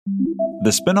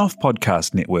The Spin-off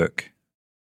Podcast Network.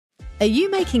 Are you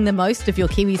making the most of your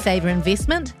KiwiSaver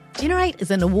investment? Generate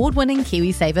is an award-winning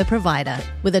KiwiSaver provider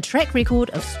with a track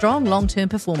record of strong long-term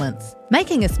performance.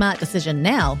 Making a smart decision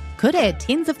now could add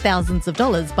tens of thousands of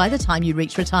dollars by the time you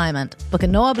reach retirement. Book a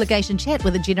no-obligation chat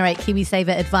with a Generate KiwiSaver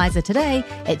advisor today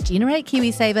at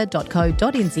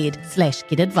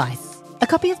generatekiwisaver.co.nz/get-advice. A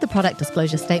copy of the product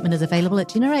disclosure statement is available at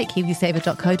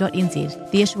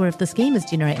generatekiwisaver.co.nz. The issuer of the scheme is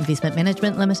Generate Investment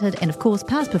Management Limited, and of course,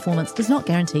 past performance does not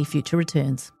guarantee future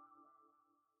returns.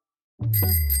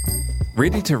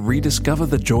 Ready to rediscover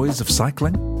the joys of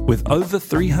cycling? With over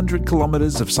 300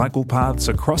 kilometres of cycle paths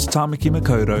across Tāmaki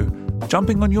Makaurau,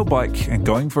 jumping on your bike and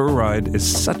going for a ride is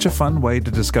such a fun way to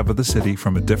discover the city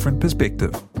from a different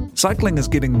perspective. Cycling is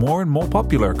getting more and more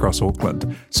popular across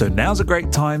Auckland, so now's a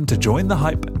great time to join the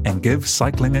hype and give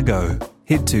cycling a go.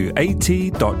 Head to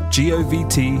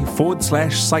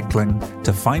at.govt/cycling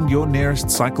to find your nearest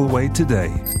cycleway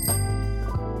today.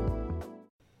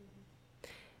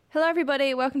 Hello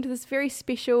everybody, welcome to this very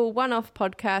special one-off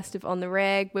podcast of On The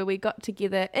Rag, where we got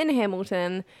together in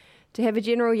Hamilton to have a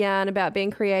general yarn about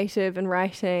being creative and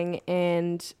writing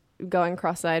and going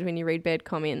cross-eyed when you read bad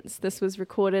comments. This was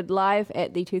recorded live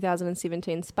at the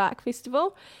 2017 Spark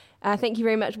Festival. Thank you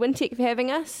very much Wintec for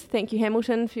having us. Thank you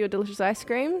Hamilton for your delicious ice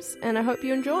creams, and I hope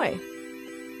you enjoy.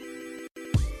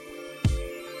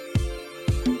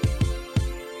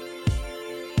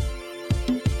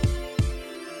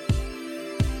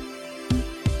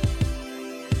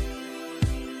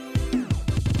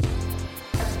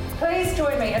 Please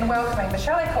join me in welcoming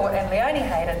Michelle Court and Leonie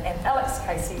Hayden and Alex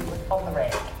Casey with On The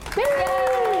Rag. Yay!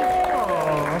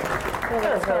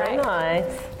 That was very nice.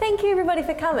 Thank you everybody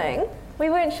for coming. We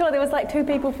weren't sure, there was like 2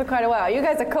 people for quite a while. You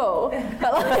guys are cool.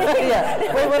 But like,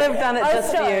 Yeah, we would have done it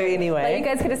just for you anyway. Like, you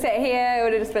guys could have sat here, it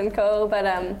would have just been cool. But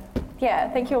yeah,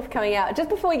 thank you all for coming out. Just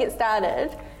before we get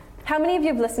started, how many of you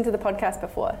have listened to the podcast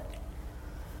before?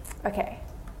 Okay.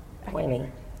 20.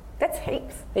 That's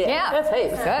heaps. Yeah, that's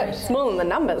heaps. Good. Small in the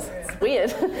numbers. It's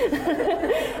weird. So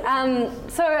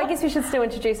I guess we should still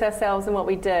introduce ourselves and what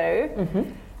we do. Mm-hmm.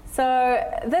 So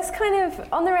this kind of,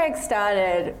 On The Rag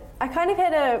started, I kind of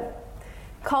had a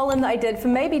column that I did for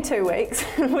maybe 2 weeks.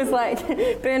 It was like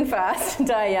Burn Fast,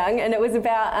 Die Young, and it was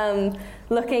about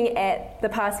looking at the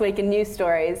past week in news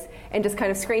stories and just kind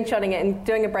of screenshotting it and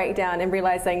doing a breakdown and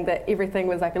realising that everything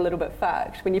was like a little bit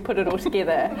fucked when you put it all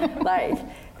together. Like,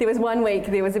 there was one week,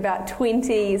 there was about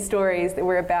 20 stories that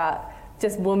were about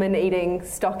just women eating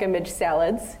stock image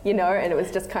salads, you know, and it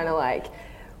was just kind of like,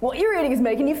 what you're eating is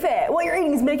making you fat, what you're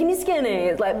eating is making you skinny,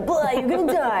 it's like, blah, you're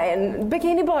gonna die, and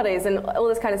bikini bodies and all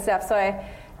this kind of stuff. So I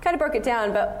kind of broke it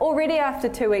down, but already after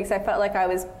 2 weeks I felt like I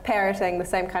was parroting the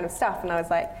same kind of stuff, and I was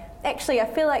like, actually I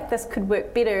feel like this could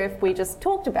work better if we just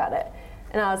talked about it.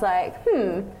 And I was like,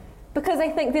 because I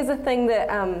think there's a thing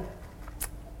that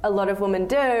a lot of women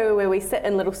do where we sit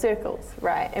in little circles,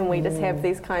 right, and we just have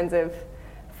these kinds of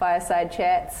fireside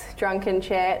chats, drunken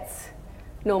chats,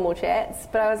 normal chats,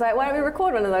 but I was like, why don't we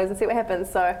record one of those and see what happens?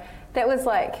 So that was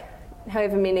like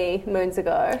however many moons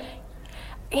ago.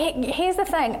 Here's the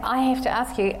thing, I have to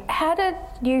ask you, how did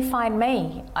you find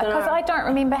me? Because I don't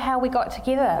remember how we got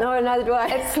together. No, neither do I.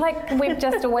 It's like we've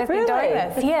just always been doing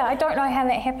this. Yeah, I don't know how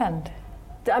that happened.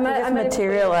 I just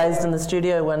materialised in the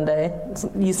studio one day.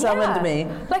 You summoned me.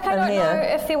 Like, I don't know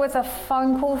if there was a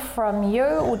phone call from you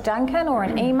or Duncan or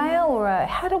an email or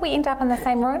how did we end up in the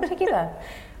same room together?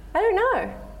 I don't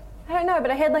know,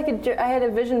 but I had like I had a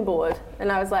vision board,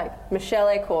 and I was like,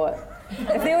 Michelle Court.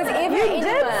 If there was ever You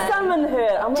did summon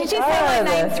her. Oh my Did you say my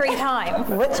name 3 times?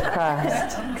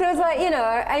 Witchcraft. Because I was like, you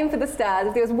know, aim for the stars.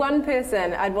 If there was one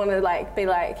person, I'd want to like be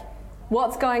like,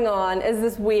 what's going on? Is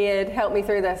this weird? Help me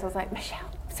through this. I was like, Michelle,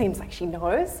 seems like she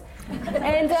knows.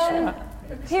 And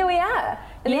here we are.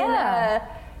 And then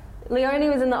Leonie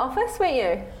was in the office, weren't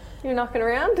you? You were knocking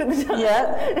around at the time.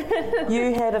 Yeah.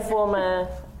 You had a former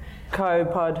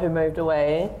co-pod who moved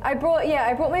away. I brought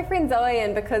my friend Zoe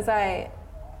in because I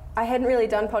hadn't really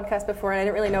done podcasts before and I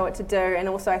didn't really know what to do, and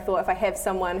also I thought if I have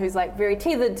someone who's like very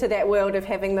tethered to that world of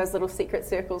having those little secret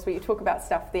circles where you talk about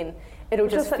stuff, then it'll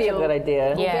just feel such a good idea.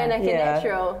 Organic and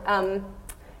natural.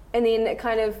 And then it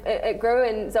grew,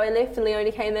 and Zoe left and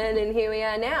Leonie came in, and here we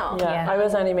are now. Yeah. I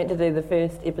was only meant to do the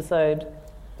first episode.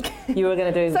 You were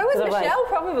going to do so was Michelle,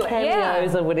 probably.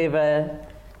 Cameos or whatever,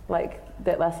 like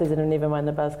that last season of Nevermind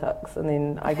the Buzzcocks, and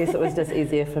then I guess it was just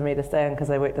easier for me to stay on because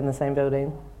I worked in the same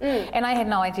building. And I had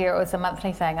no idea it was a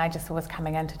monthly thing. I just was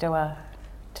coming in to do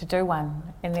one,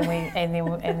 and then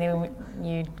and then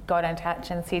you got in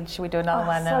touch and said, should we do another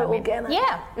one? So organic.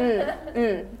 Yeah.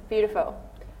 Beautiful.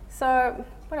 So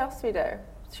what else do we do?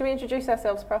 Should we introduce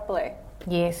ourselves properly?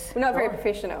 Yes. We're not very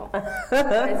professional. I don't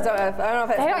know if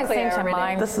that's They don't clear seem to already.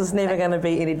 mind. This is never going to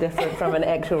be any different from an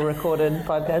actual recorded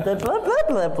podcast. Blah, blah,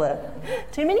 blah, blah.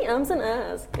 Too many ums and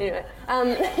ahs. Anyway.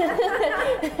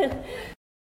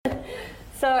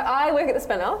 So I work at the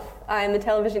Spin-Off. I'm the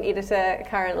television editor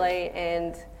currently,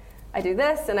 and I do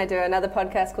this, and I do another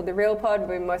podcast called The Real Pod,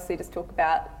 where we mostly just talk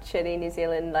about shitty New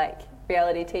Zealand, like,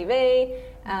 reality TV.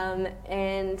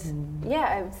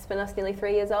 Spin-Off's nearly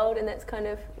 3 years old, and that's kind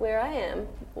of where I am.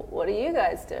 What do you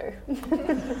guys do?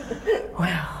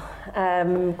 Wow.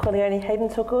 Ko Leone Hayden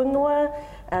tōku ingoa,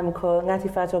 ko Ngāti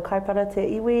Whātua Kaipara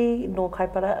te iwi, no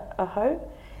Kaipara aho.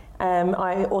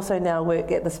 I also now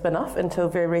work at the Spin-Off. Until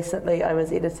very recently I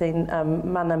was editing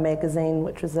Mana magazine,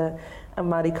 which was a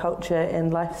Māori culture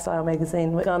and lifestyle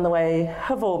magazine, which on the way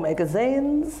of all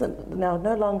magazines, now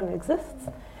no longer exists.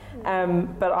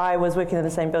 But I was working in the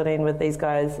same building with these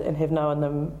guys and have known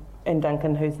them, and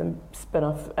Duncan, who's the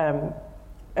Spin-Off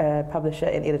publisher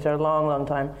and editor, a long, long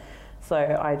time. So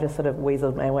I just sort of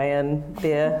weaseled my way in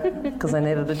there because I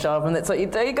needed a job, and that's what you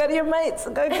do. You go to your mates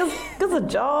and go, "Give a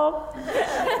job."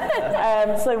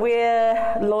 So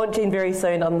we're launching very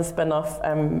soon on the Spin-Off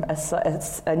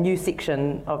a new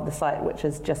section of the site, which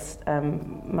is just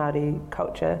Māori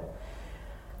culture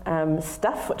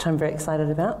stuff, which I'm very excited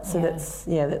about. So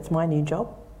that's my new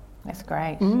job. That's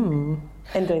great. And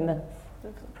doing this.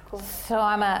 So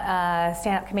I'm a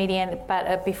stand-up comedian,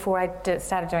 but before I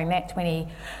started doing that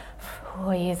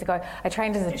 24 years ago, I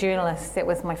trained as a journalist. That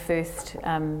was my first,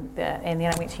 and then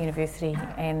I went to university,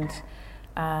 and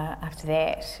after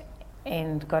that,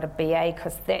 and got a BA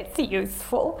because that's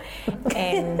useful,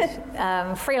 and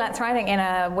freelance writing and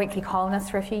a weekly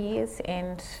columnist for a few years,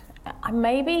 and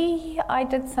maybe I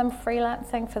did some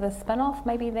freelancing for the Spin-Off.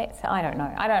 Maybe that's, I don't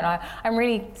know. I'm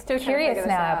really still curious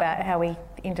now about how we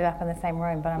ended up in the same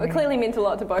room. But it clearly meant a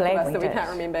lot to both of us that we can't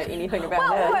remember anything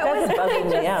about it. That's buzzing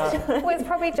me out. Well, it's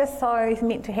probably just so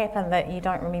meant to happen that you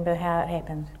don't remember how it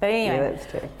happened. But anyway. Yeah, that's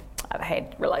true. I've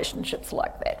had relationships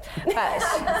like that. But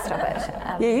stop it.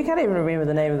 Yeah, you can't even remember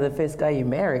the name of the first guy you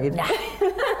married.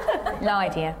 No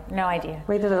idea.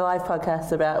 We did a live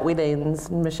podcast about weddings,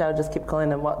 and Michelle just kept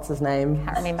calling him, what's his name?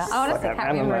 Can't remember. I honestly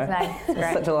can't remember his name. It's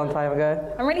great. Such a long time ago.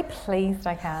 I'm really pleased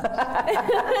I can't.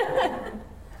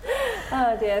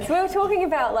 Oh dear. So we were talking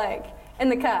about, like, in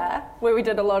the car, where we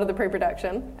did a lot of the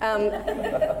pre-production,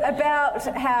 about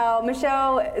how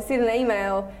Michelle said in an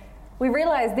email, we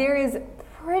realised there is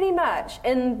pretty much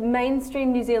in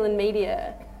mainstream New Zealand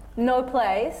media no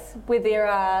place where there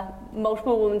are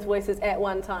multiple women's voices at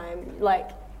one time,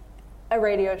 like a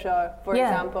radio show, for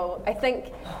example. I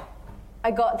think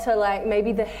I got to, like,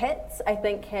 maybe The Hits, I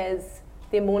think, has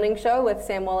their morning show with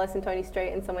Sam Wallace and Tony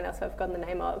Street and someone else who I've forgotten the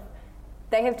name of.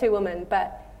 They have 2 women,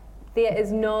 but there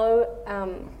is no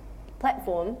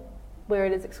platform where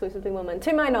it is exclusively women,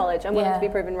 to my knowledge. I'm willing to be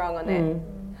proven wrong on that.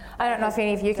 I don't know if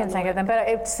any of you can think of them, but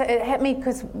it hit me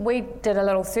because we did a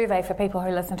little survey for people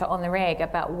who listen to On the Rag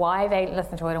about why they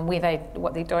listen to it and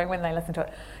what they're doing when they listen to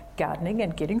it. Gardening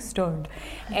and getting stoned.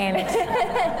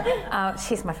 And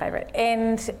she's my favourite.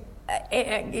 And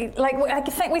I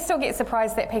think we still get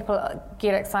surprised that people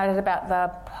get excited about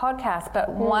the podcast, but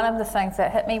one of the things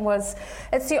that hit me was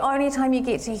it's the only time you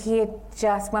get to hear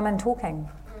just women talking.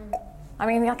 I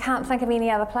mean, I can't think of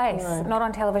any other place. No. Not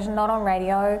on television, not on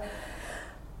radio.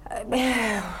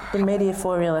 The media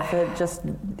formula for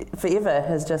forever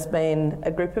has just been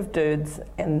a group of dudes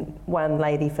and one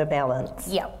lady for balance.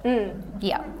 Yep. 8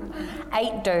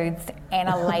 dudes and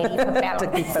a lady for balance. To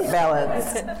keep it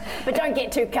balanced. But don't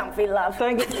get too comfy, love.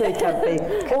 Don't get too comfy.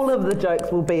 All of the jokes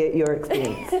will be at your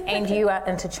expense. And you are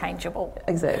interchangeable.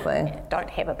 Exactly. Don't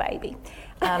have a baby.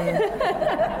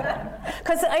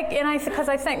 Because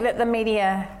I think that the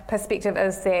media perspective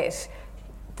is that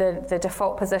the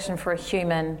default position for a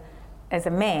human is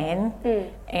a man,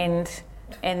 and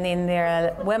then there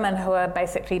are women who are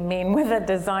basically men with a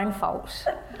design fault.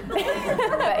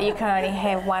 But you can only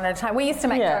have one at a time. We used to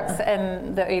make jokes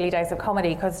in the early days of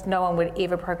comedy because no one would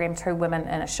ever program 2 women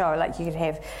in a show. Like, you could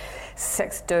have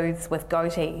 6 dudes with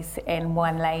goatees and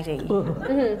 1 lady,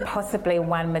 possibly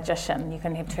 1 magician. You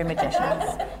can have 2 magicians.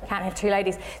 Can't have 2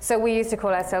 ladies. So we used to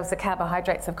call ourselves the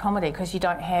carbohydrates of comedy because you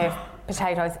don't have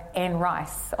potatoes and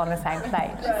rice on the same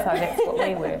plate. So that's what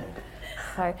we were.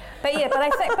 So,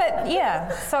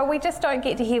 so we just don't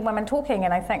get to hear women talking,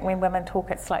 and I think when women talk,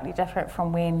 it's slightly different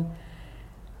from when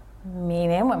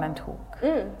men and women talk.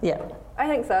 Yeah, I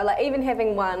think so. Like, even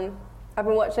having one, I've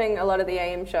been watching a lot of the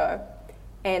AM show,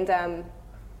 and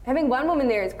having one woman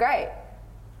there is great.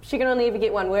 She can only ever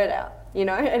get 1 word out, you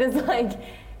know? It is like,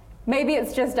 maybe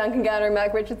it's just Duncan Garner and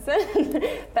Mark Richardson,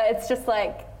 but it's just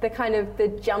like, the kind of the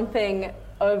jumping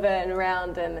over and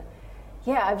around, and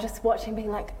yeah, I'm just watching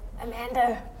being like,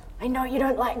 Amanda, I know you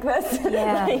don't like this.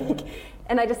 Yeah.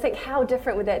 And I just think, how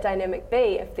different would that dynamic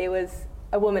be if there was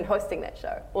a woman hosting that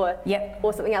show, or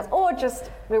something else, or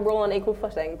just we're all on equal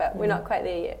footing, but we're not quite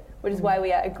there yet, which is why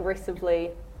we are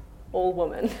aggressively all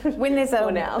women. When there's a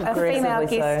female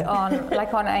guest so. on,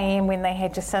 like on AM when they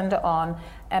had Jacinda on,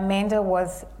 Amanda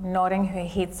was nodding her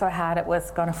head so hard it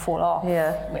was going to fall off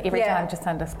every time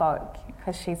Jacinda spoke,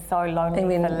 because she's so lonely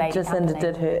And for when lady Jacinda company.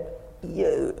 did her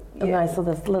and I saw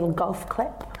this little golf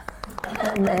clap.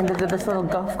 Amanda did this little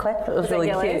golf clap. It was really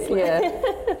Gillies? cute.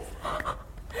 Yeah.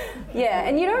 Yeah,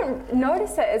 and you don't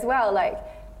notice it as well. Like,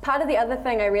 part of the other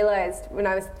thing I realised when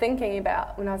I was thinking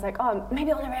about, when I was like, oh,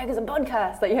 maybe On the Rag is a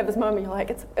podcast. Like, you have this moment, you're like,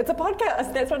 it's a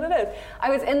podcast, that's what it is. I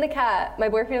was in the car, my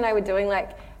boyfriend and I were doing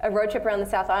like a road trip around the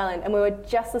South Island, and we were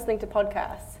just listening to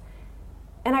podcasts.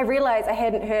 And I realised I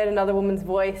hadn't heard another woman's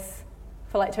voice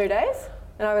for like 2 days.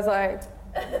 And I was like,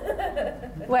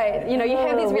 wait, you know, you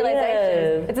have these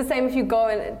realizations. It's the same if you go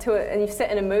into it and you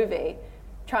sit in a movie.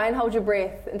 Try and hold your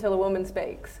breath until a woman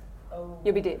speaks.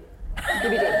 You'll be dead.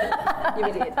 You'll be dead.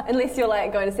 You'll be dead. Unless you're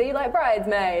like going to see like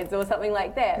Bridesmaids or something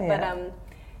like that. Yeah. But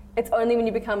it's only when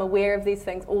you become aware of these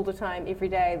things all the time, every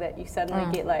day, that you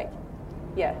suddenly get like,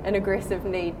 an aggressive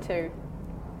need to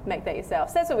make that yourself.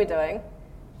 So that's what we're doing.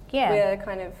 Yeah. We're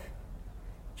kind of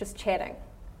just chatting.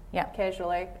 Yeah.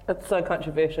 Casually. It's so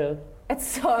controversial. It's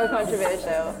so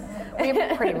controversial.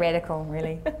 We're pretty radical,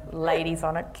 really. Ladies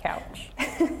on a couch.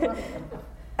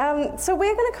 So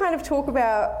we're going to kind of talk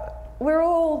about, we're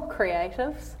all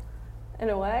creatives in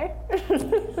a way.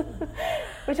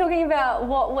 We're talking about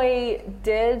what we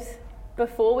did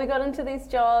before we got into these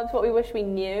jobs, what we wish we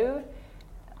knew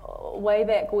way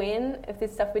back when, if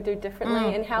there's stuff we do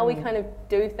differently, and how we kind of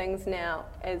do things now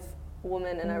as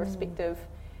women in our respective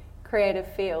creative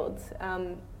fields.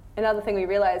 Another thing we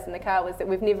realised in the car was that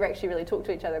we've never actually really talked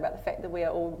to each other about the fact that we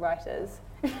are all writers.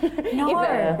 No.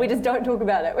 Ever. We just don't talk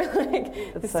about it. We're like,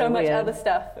 there's so much weird. other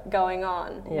stuff going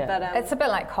on. Yeah. But, It's a bit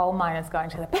like coal miners going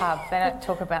to the pub. They don't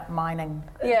talk about mining.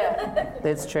 yeah.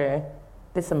 That's true.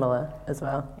 They're similar as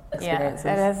well. Yeah, Experiences.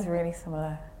 it is really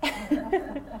similar.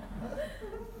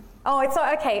 Oh, it's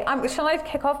okay. Shall I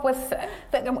kick off with?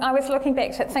 I was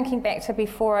thinking back to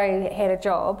before I had a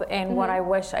job and what I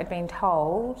wish I'd been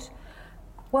told.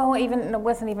 Well, it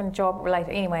wasn't even job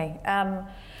related anyway.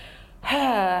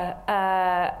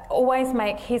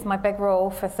 Here's my big rule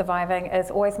for surviving, is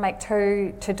always make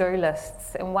 2 to-do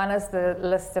lists. And one is the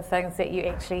list of things that you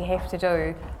actually have to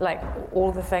do, like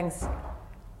all the things.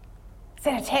 Is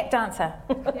that a tap dancer?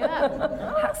 Yeah.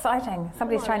 How exciting.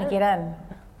 Somebody's trying to get in.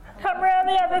 Come round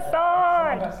the other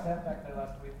side.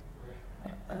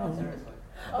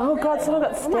 Oh God, someone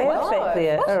got stabbed back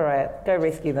there. All right, go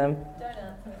rescue them.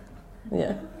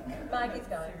 Yeah. Margie's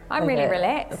going. I'm really Okay.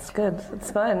 relaxed. It's good.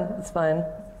 It's fine. It's fine.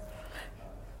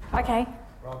 Okay.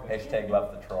 Hashtag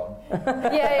love the Tron.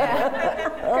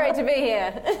 Yeah. Great to be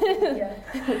here.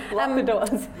 Lock the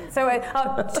doors. So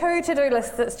 2 to-do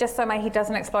lists, that's just so my head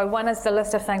doesn't explode. One is the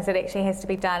list of things that actually has to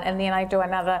be done, and then I do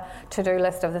another to-do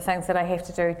list of the things that I have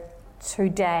to do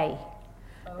today,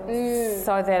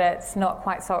 so that it's not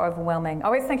quite so overwhelming. I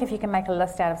always think if you can make a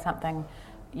list out of something,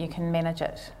 you can manage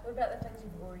it. What about the things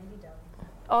you've already done?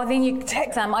 Oh, then you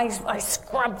tick them. I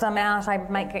scrub them out. I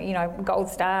make gold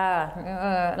star,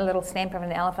 a little stamp of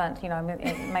an elephant.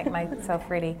 Make myself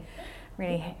really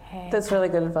happy. That's really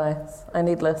good advice. I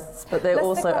need lists, but they're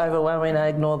also overwhelming. I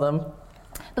ignore them.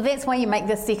 But that's why you make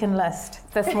the second list,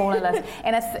 the smaller list.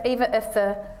 And if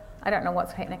I don't know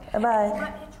what's happening.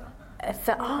 Bye. If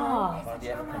the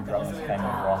The African drums came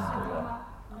on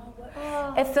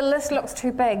if the list looks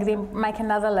too big, then make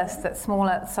another list that's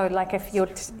smaller. So, like if your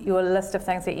list of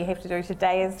things that you have to do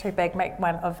today is too big, make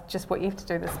one of just what you have to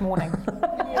do this morning.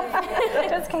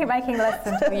 Just keep making lists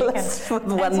until you can. With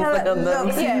one thing on them.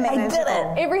 Yeah. I did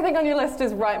it. Everything on your list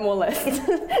is write more list.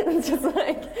 It's just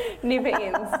like never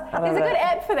ends. There's a good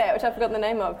app for that, which I forgot the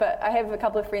name of, but I have a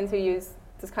couple of friends who use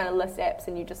this kind of list apps,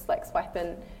 and you just like swipe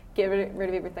in, get rid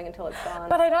of everything until it's gone.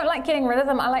 But I don't like getting rid of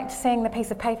them. I like seeing the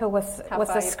piece of paper with How the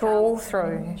far you've scroll come.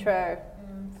 through. True.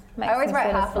 Makes I always me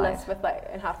write half a satisfied. list with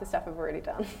and half the stuff I've already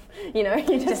done. You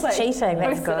Just like cheating,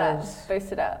 that's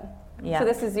boost it up. Yeah. So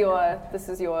this is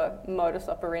your modus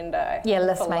operandi. Yeah,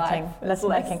 list for making. life. List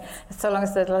making. So long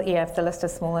as if the list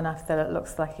is small enough that it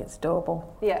looks like it's doable.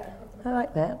 Yeah, I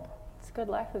like that. it's good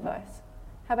life advice.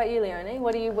 How about you, Leonie?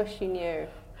 What do you wish you knew?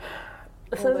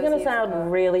 So it's going to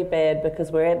sound really bad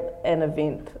because we're at an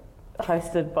event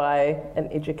hosted by an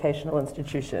educational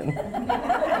institution.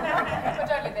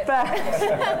 But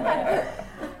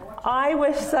I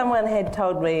wish someone had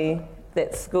told me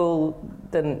that school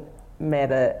didn't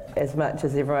matter as much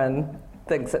as everyone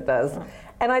thinks it does.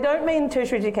 And I don't mean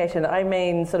tertiary education, I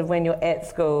mean sort of when you're at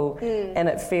school and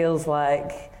it feels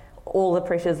like all the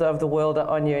pressures of the world are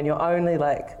on you and you're only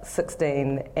like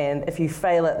 16, and if you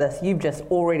fail at this, you've just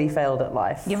already failed at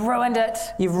life. You've ruined it.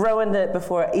 You've ruined it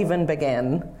before it even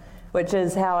began, which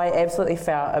is how I absolutely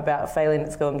felt about failing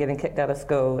at school and getting kicked out of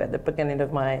school at the beginning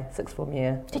of my sixth form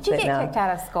year. Did you get kicked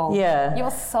out of school? Yeah. You're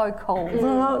so cool.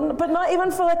 No, but not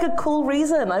even for like a cool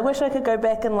reason. I wish I could go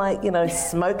back and like, you know,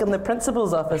 smoke in the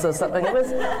principal's office or something. It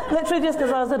was literally just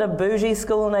because I was at a bougie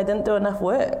school and I didn't do enough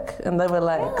work. And they were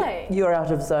like, Really? you're out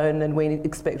of zone and we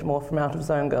expect more from out of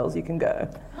zone girls, you can go.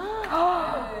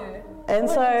 And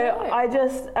so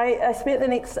I spent the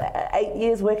next 8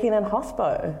 years working in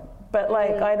hospo. But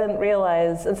like I didn't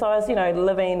realise, and so I was, you know,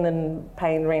 living and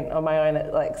paying rent on my own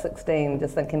at like 16,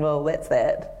 just thinking, well, that's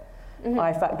that.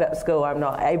 I fucked up school, I'm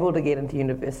not able to get into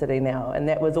university now, and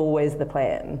that was always the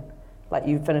plan. Like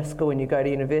you finish school and you go to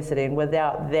university, and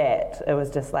without that, it was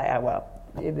just like, oh well,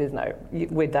 there's no,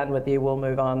 we're done with you, we'll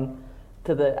move on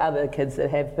to the other kids that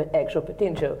have actual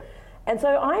potential. And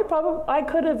so I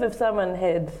could have, if someone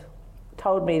had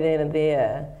told me then and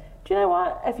there, do you know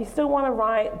what, if you still want to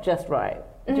write, just write.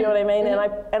 Do you know what I mean?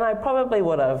 And I probably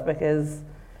would have, because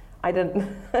I didn't,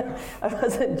 I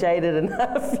wasn't jaded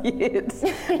enough yet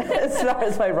as far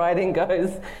as my writing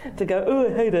goes to go, oh,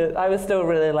 I hate it. I was still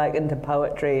really like into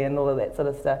poetry and all of that sort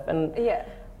of stuff. And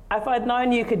if I'd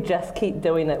known you could just keep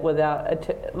doing it without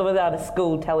a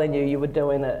school telling you were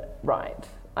doing it right,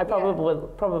 I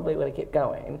probably would have kept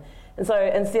going. And so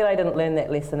instead I didn't learn that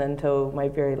lesson until my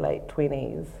very late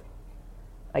 20s,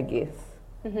 I guess.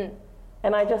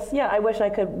 And I wish I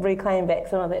could reclaim back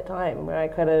some of that time where I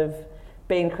could have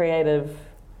been creative,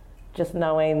 just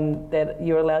knowing that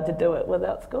you're allowed to do it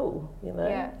without school, you know?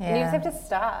 Yeah. And you just have to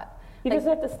start. You just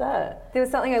have to start. There was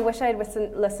something I wish I had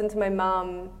listened to my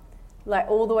mum, like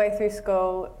all the way through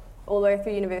school, all the way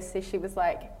through university. She was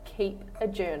like, keep a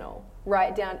journal.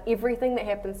 Write down everything that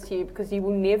happens to you, because you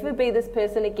will never be this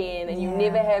person again, and you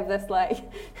never have this like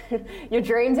your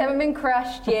dreams haven't been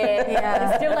crushed yet.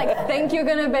 You still like think you're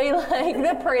going to be like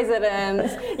the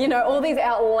president, you know, all these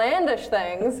outlandish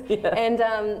things. And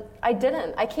I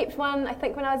didn't. I kept one, I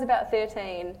think, when I was about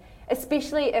 13,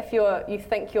 especially if you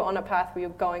think you're on a path where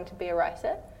you're going to be a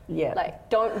writer. Like,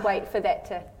 don't wait for that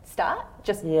to start.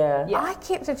 Just I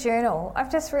kept a journal. I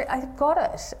got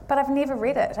it, but I've never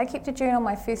read it. I kept a journal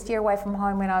my first year away from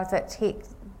home when I was at Tech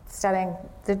doing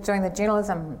the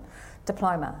journalism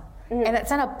diploma, and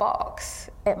it's in a box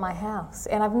at my house,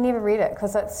 and I've never read it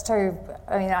because it's too.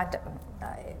 I mean,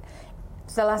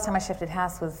 the last time I shifted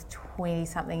house was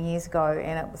 20-something years ago,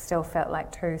 and it still felt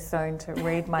like too soon to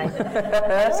read my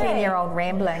 18-year-old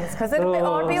ramblings, because I'd be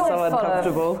all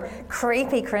full of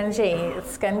creepy, cringy,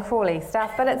 skin crawly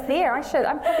stuff. But it's there.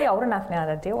 I'm probably old enough now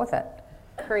to deal with it.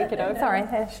 Creak it over. Sorry,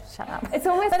 shut up. It's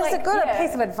almost but like, it's a good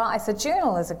piece of advice. A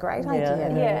journal is a great idea.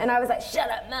 Yeah, and I was like, shut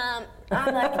up, Mum.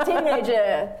 I'm like a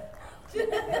teenager.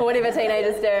 Or whatever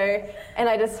teenagers do, and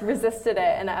I just resisted it,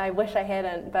 and I wish I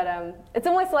hadn't. But it's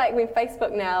almost like when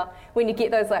Facebook now, when you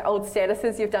get those like old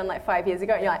statuses you've done like 5 years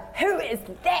ago, and you're like, who is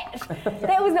that?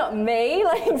 That was not me.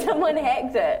 Like, someone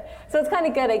hacked it. So it's kind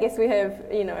of good. I guess we have,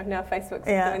 you know, now Facebook's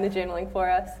doing the journaling for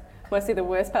us. Mostly the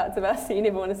worst parts of us that you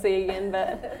never want to see again,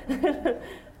 but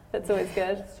that's always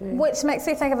good. Which makes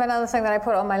me think of another thing that I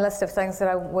put on my list of things that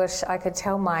I wish I could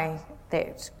tell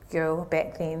that girl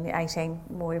back then, 18,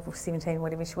 whatever, 17,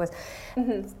 whatever she was.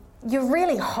 You're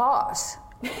really hot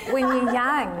when you're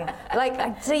young.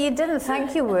 Like, so you didn't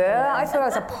think you were. I thought I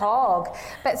was a pog.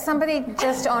 But somebody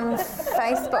just on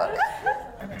Facebook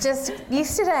just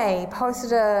yesterday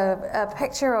posted a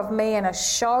picture of me in a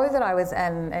show that I was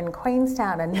in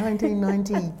Queenstown in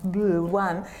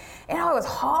 1991, and I was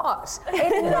hot. I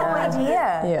had no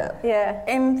idea.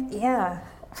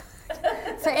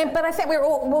 But I think we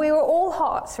were all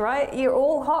hot, right? You're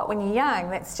all hot when you're young.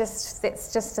 That's just a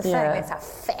thing. That's a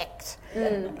fact.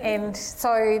 And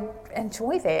so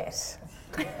enjoy that.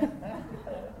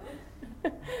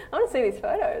 I want to see these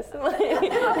photos. What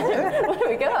do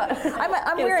we got?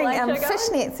 I'm wearing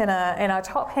fishnets and a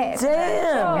top hat.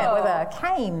 Damn. With a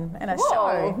cane in a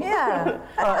show. Yeah.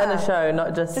 In a show,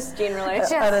 not just generally.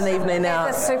 Just at an evening out.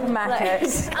 At the supermarket.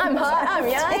 Like, I'm hot, I'm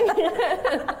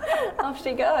young. Off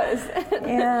she goes.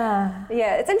 Yeah.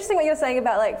 Yeah, it's interesting what you're saying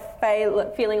about like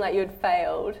feeling like you'd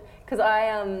failed. Because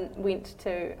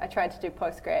I tried to do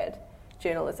postgrad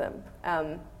journalism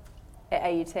at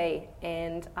AUT,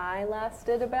 and I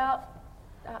lasted about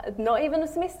not even a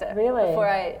semester. Really? Before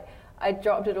I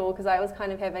dropped it all, because I was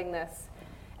kind of having this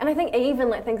And I think even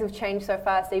like things have changed so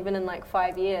fast, even in like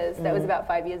 5 years. That was about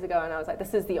 5 years ago, and I was like,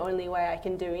 this is the only way I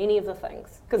can do any of the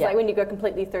things. Because like when you go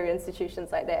completely through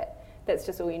institutions like that, that's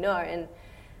just all you know. And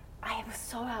it was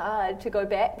so hard to go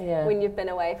back when you've been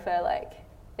away for like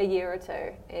a year or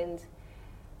two. And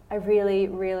I really,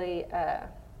 really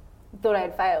thought I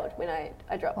had failed when I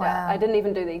dropped out. I didn't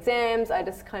even do the exams. I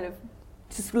just kind of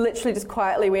literally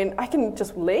quietly went, I can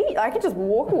just leave. I can just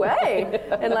walk away.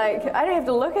 And like, I don't have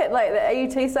to look at like the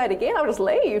AUT side again. I'll just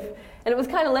leave. And it was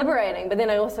kind of liberating. But then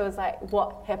I also was like,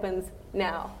 what happens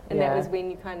now? And that was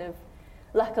when you kind of,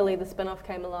 luckily the spin-off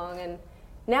came along. And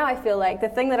now I feel like the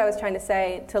thing that I was trying to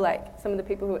say to like some of the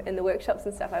people who were in the workshops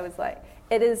and stuff, I was like,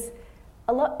 it is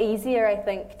a lot easier, I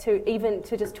think,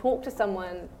 to just talk to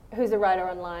someone who's a writer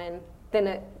online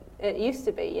than it used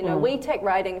to be. You know, we take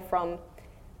writing from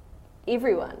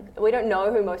everyone. We don't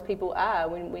know who most people are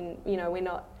when you know, we're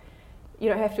not, you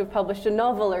don't have to have published a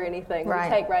novel or anything. We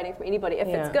take writing from anybody if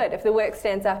it's good. If the work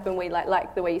stands up and we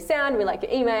like the way you sound, we like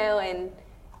your email, and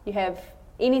you have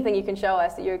anything you can show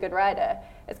us that you're a good writer,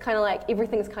 it's kind of like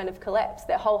everything's kind of collapsed.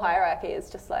 That whole hierarchy is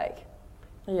just like,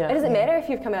 it doesn't matter if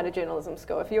you've come out of journalism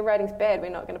school. If your writing's bad, we're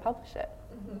not going to publish it.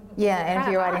 Yeah, and if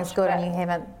your writing's good and you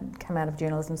haven't come out of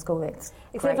journalism school, that's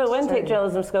except for Wintec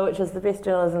Journalism School, which is the best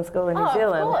journalism school in New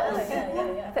Zealand. Of course.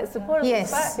 That's supported the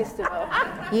Spark Festival.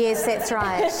 Yes, that's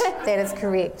right. That is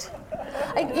correct.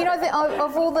 You know,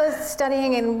 of all the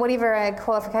studying and whatever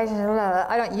qualifications,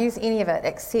 I don't use any of it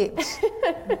except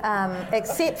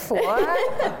for.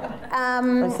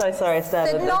 I'm so sorry I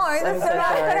started this. I'm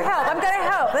going to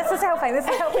help. This is helping.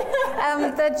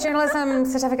 The journalism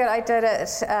certificate I did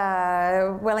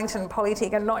at Wellington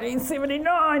Polytech in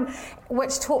 1979,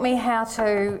 which taught me how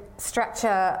to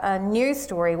structure a news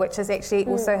story, which is actually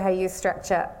also how you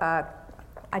structure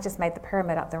I just made the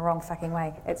pyramid up the wrong fucking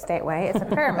way. It's that way. It's a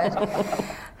pyramid.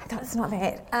 No, it's not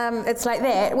that. It's like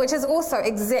that, which is also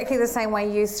exactly the same way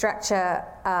you structure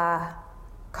a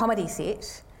comedy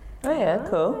set. Oh yeah,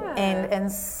 cool. And in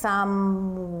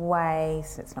some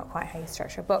ways, it's not quite how you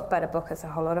structure a book, but a book is a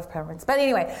whole lot of pyramids. But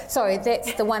anyway, sorry,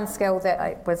 that's the one skill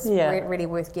that was really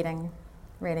worth getting,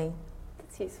 really.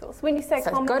 That's useful. So when you say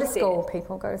comedy go to set, school,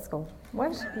 people, go to school.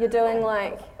 What? You're doing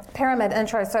like pyramid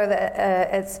intro, so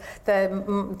that it's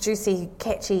the juicy,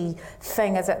 catchy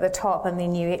thing is at the top, and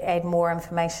then you add more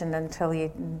information until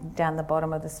you down the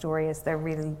bottom of the story is the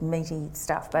really meaty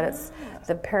stuff. But it's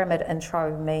the pyramid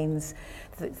intro means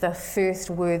the first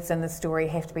words in the story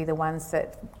have to be the ones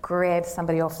that grab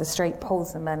somebody off the street,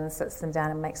 pulls them in, and sits them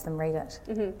down and makes them read it.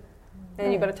 Mm-hmm.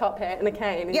 And you've got a top hat and a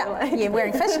cane. And you're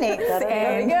wearing fishnets.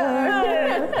 There we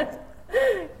go.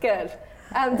 Good.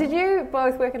 Did you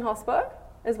both work in hospo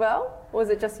as well, or was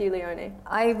it just you, Leonie?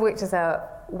 I worked as a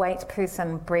wait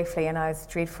person briefly, and I was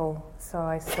dreadful, so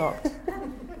I stopped.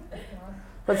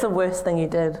 What's the worst thing you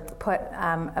did? Put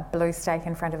a blue steak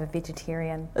in front of a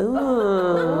vegetarian.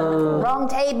 Ooh. Wrong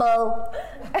table.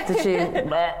 Did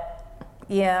you?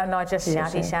 Yeah, no, just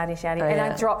shouty. Oh, and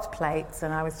I dropped plates,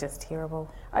 and I was just terrible.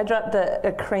 I dropped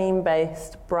a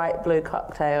cream-based bright blue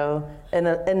cocktail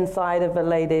inside of a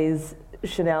lady's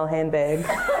Chanel handbag.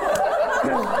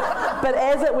 But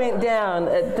as it went down,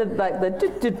 it did like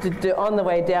the on the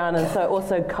way down, and so it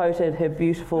also coated her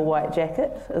beautiful white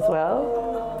jacket as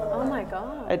well. Oh my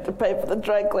god! I had to pay for the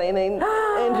dry cleaning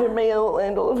and her meal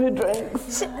and all of her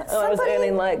drinks. And I was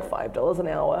earning like $5 an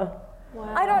hour.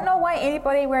 Wow. I don't know why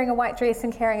anybody wearing a white dress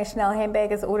and carrying a Chanel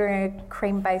handbag is ordering a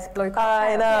cream-based blue cocktail.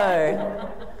 I know.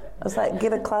 I was like,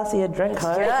 get a classier drink,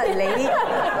 huh? Yeah, lady.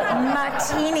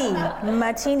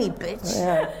 Martini, bitch.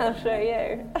 Yeah. I'll show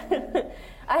you.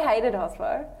 I hated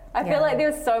hospo. I feel like there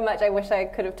was so much I wish I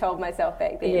could have told myself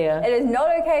back then. Yeah. It is not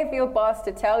okay for your boss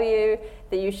to tell you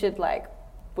that you should like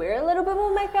wear a little bit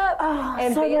more makeup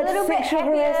and so be a little bit sexual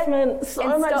happier harassment. So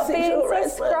and much stop being sexual so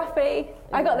harassment. scruffy.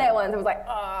 I got that once. I was like,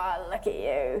 oh, look at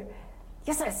you.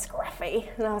 You're so scruffy.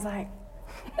 And I was like,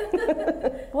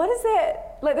 what is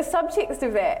that? Like the subtext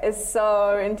of that is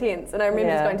so intense. And I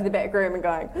remember just going to the back room and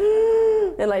going,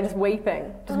 and like just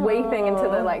weeping into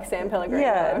the like San Pellegrino.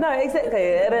 Yeah, no, exactly.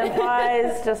 It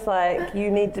implies just like you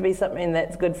need to be something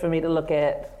that's good for me to look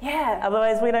at. Yeah.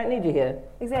 Otherwise, we don't need you here.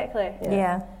 Exactly.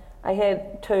 Yeah. I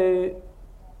had two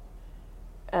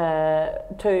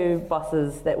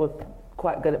bosses that were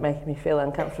quite good at making me feel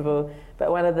uncomfortable,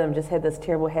 but one of them just had this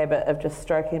terrible habit of just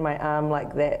stroking my arm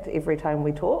like that every time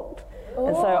we talked. Ooh.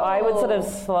 And so I would sort of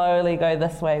slowly go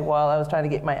this way while I was trying to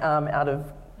get my arm out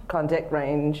of contact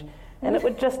range, and it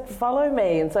would just follow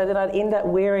me, and so then I'd end up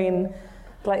wearing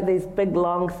like these big,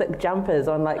 long, thick jumpers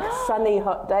on like sunny,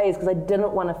 hot days because I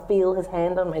didn't want to feel his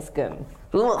hand on my skin.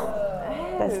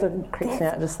 That still creeps me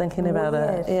out just thinking about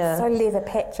it. Yeah. So leather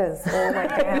patches all the way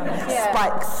down.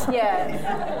 Spikes.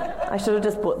 Yeah. I should have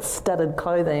just bought studded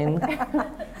clothing.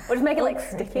 Or just make it like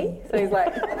sticky. So he's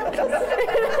like,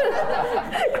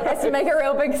 has to make a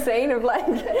real big scene of like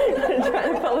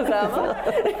trying to pull his arm off.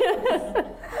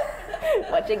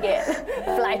 What you get?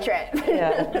 Fly trap.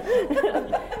 Yeah.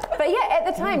 But yeah, at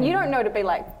the time you don't know to be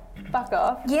like, fuck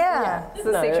off. Yeah. It's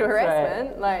a No, sexual that's right.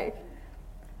 harassment. Like,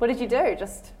 what did you do?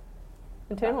 Just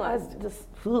internalize? Just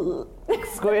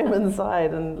squirm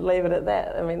inside and leave it at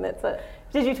that. I mean, that's it.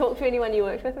 Did you talk to anyone you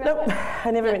worked with about Nope, it?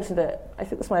 I never mentioned it. I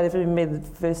think this might have even been the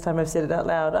first time I've said it out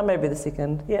loud. Or maybe the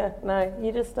second. Yeah, no,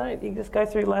 you just don't. You just go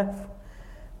through life.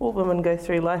 All women go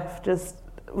through life just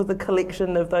with a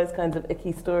collection of those kinds of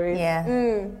icky stories Yeah.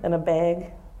 in a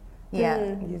bag.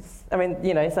 Yeah. I mean,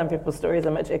 you know, some people's stories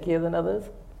are much ickier than others,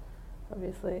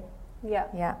 obviously. Yeah.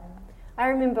 Yeah. I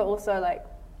remember also like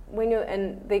when you're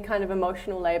in the kind of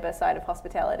emotional labour side of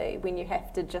hospitality, when you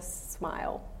have to just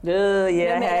smile. Oh, yeah,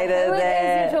 No I matter hated who it is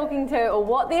that. you're talking to or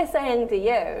what they're saying to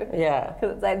you. Yeah.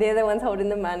 Because it's like they're the ones holding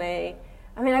the money.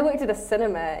 I mean, I worked at a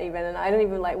cinema even, and I didn't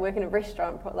even like work in a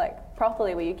restaurant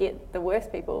properly where you get the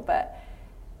worst people. But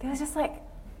there was just like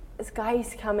this guy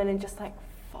used to come in and just like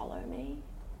follow me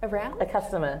around, A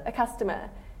customer. a customer,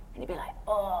 and he'd be like,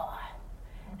 "Oh,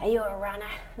 are you a runner?"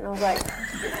 And I was like,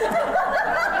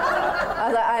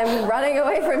 "I'm running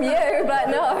away from you, but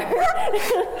no."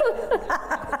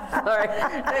 Sorry,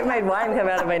 that made wine come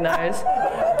out of my nose.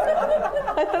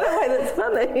 I don't know why that's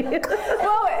funny.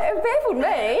 Well, it baffled me.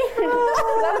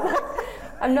 I was like,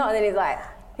 I'm not. And then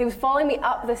he was following me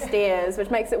up the stairs, which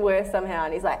makes it worse somehow.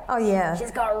 And he's like, Oh, yeah.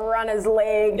 she's got runner's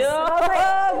legs. And I was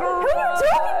like, who are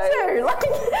you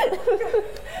talking to?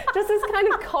 Like, just this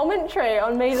kind of commentary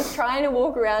on me just trying to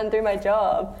walk around and do my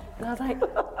job. And I was like,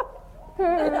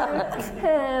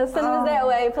 cinema's that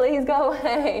way, please go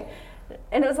away.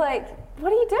 And it was like, what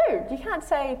do you do? You can't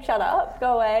say, shut up,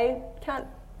 go away. You can't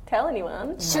tell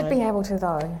anyone. Should be able to,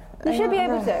 though. You should be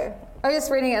able to. I was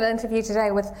just reading an interview today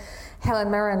with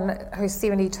Helen Mirren, who's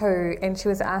 72, and she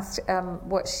was asked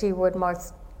what she would like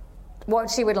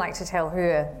to tell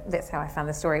her. That's how I found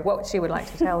the story. What she would like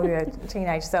to tell her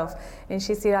teenage self, and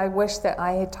she said, "I wish that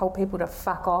I had told people to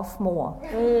fuck off more."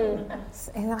 And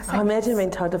I think, Imagine being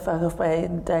told to fuck off by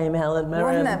Dame Helen Mirren.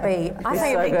 wouldn't it be? I think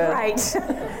so it'd be good.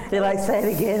 great. They're like, say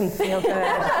it again. Feel good.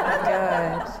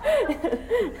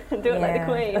 Do it like the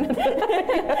Queen.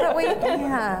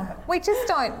 But we just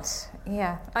don't.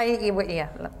 Yeah,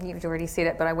 you've already said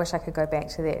it, but I wish I could go back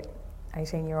to that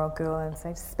 18-year-old girl and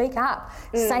say, speak up,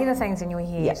 say the things in your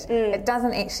head. It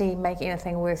doesn't actually make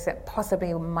anything worse. It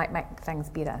possibly might make things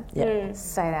better.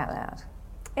 Say it out loud.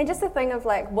 And just the thing of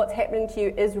like what's happening to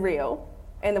you is real,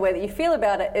 and the way that you feel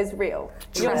about it is real.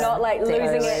 You're not like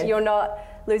losing it. You're not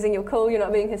losing your cool. You're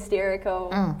not being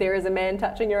hysterical. There is a man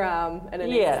touching your arm, and it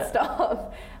needs to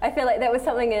stop. I feel like that was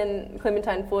something in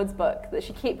Clementine Ford's book that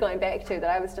she kept going back to. That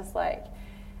I was just like,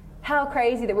 how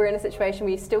crazy that we're in a situation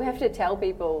where you still have to tell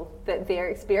people that their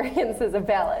experiences are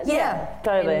valid. Yeah,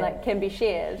 totally. And like can be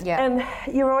shared. Yeah.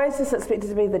 And you're always just expected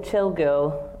to be the chill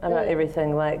girl about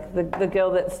everything. Like the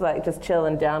girl that's like just chill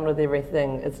and down with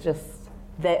everything. It's just,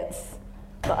 that's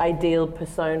the ideal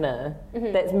persona.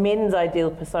 That's men's ideal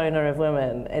persona of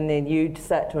women. And then you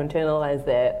start to internalize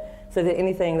that. So that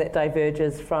anything that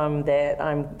diverges from that,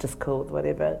 I'm just cool with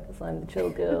whatever, because I'm the chill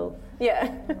girl.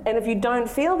 Yeah. And if you don't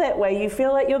feel that way, you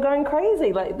feel like you're going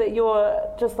crazy, like that you're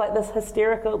just like this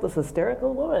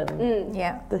hysterical woman.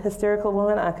 Yeah. The hysterical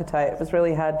woman archetype is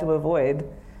really hard to avoid.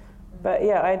 But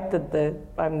yeah,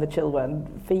 I'm the chill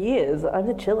one for years. I'm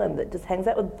the chill one that just hangs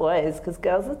out with boys because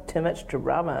girls are too much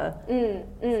drama.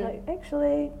 It's like,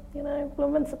 actually, you know,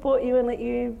 women support you and let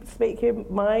you speak your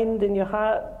mind and your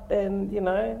heart, and you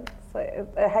know, it's like,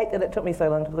 I hate that it took me so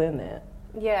long to learn that.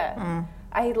 Yeah.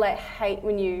 I like hate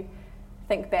when you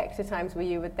think back to times where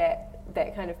you were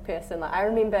that kind of person. Like I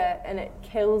remember, and it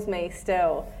kills me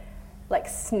still, like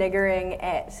sniggering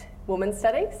at women's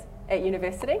studies at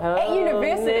university. At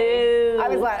university, no. I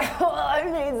was like, oh,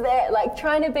 who's that? Like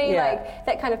trying to be like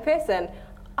that kind of person.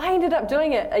 I ended up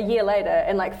doing it a year later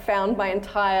and like found my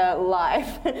entire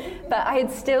life. But I had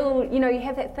still, you know, you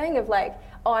have that thing of like,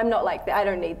 oh, I'm not like that. I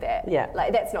don't need that. Yeah.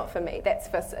 Like that's not for me. That's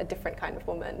for a different kind of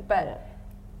woman. But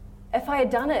if I had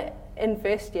done it in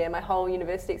first year, my whole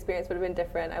university experience would have been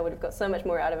different. I would have got so much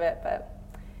more out of it. But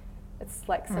it's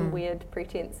like some weird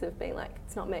pretense of being like,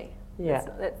 it's not me. Yeah.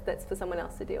 That's for someone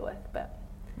else to deal with. But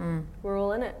we're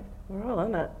all in it. We're all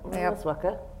in it. We're Yep. in this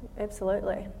waka.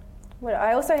 Absolutely. What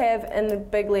I also have in the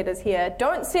big letters here,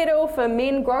 don't settle for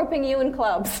men groping you in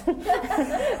clubs.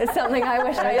 It's something I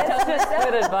wish I had told myself.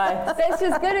 Good advice. That's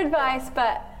just good advice,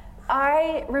 but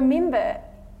I remember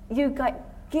you like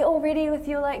get all ready with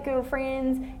your like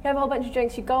girlfriends, you have a whole bunch of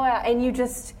drinks, you go out and you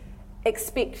just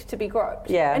expect to be groped.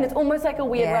 Yeah. And it's almost like a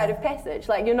weird Yeah. rite of passage.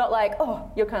 Like you're not like,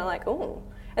 oh, you're kind of like, oh.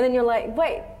 And then you're like,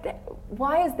 wait,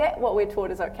 why is that what we're taught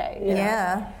is okay? You know?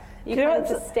 Yeah. You Do you know kind of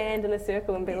what's- just stand in a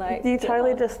circle and be like, You "Get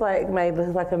totally off." just like made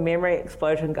like a memory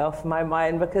explosion go off in my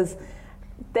mind, because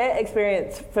that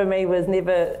experience for me was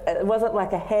never, it wasn't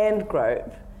like a hand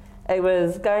grope. It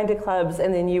was going to clubs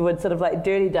and then you would sort of like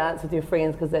dirty dance with your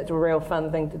friends because that's a real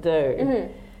fun thing to do.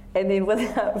 Mm-hmm. And then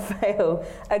without fail,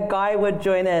 a guy would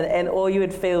join in and all you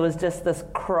would feel was just this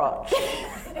crotch.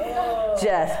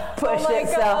 Just push my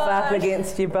itself up gosh.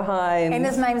 against you behind. And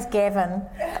his name's Gavin.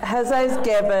 His name's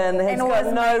Gavin. He's And all got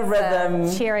his no mates are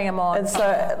rhythm. cheering him on. And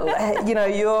so, you know,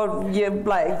 you're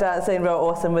like dancing real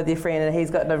awesome with your friend and he's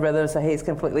got no rhythm, so he's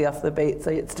completely off the beat.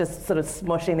 So it's just sort of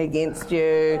smushing against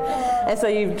you. And so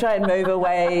you try and move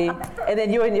away and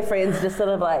then you and your friends just sort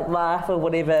of like laugh or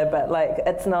whatever, but like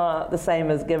it's not the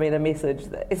same as giving a message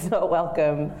that it's not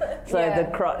welcome. So Yeah.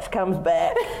 the crotch comes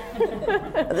back.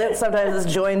 Then sometimes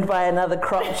it's joined by another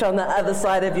crotch on the other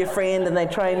side of your friend and they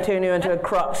try and turn you into a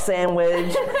crotch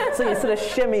sandwich. So you sort of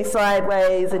shimmy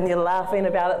sideways and you're laughing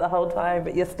about it the whole time,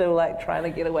 but you're still like trying to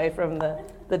get away from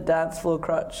the dance floor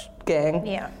crotch gang.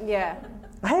 Yeah. Yeah.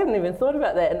 I haven't even thought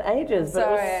about that in ages, but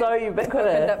it was so Opened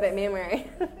ubiquitous. up that memory.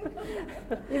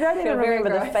 You don't even Feel very remember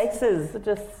the gross. faces,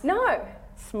 just No.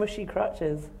 smushy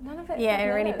crotches. None of it. Yeah, none and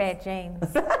of really it. bad jeans.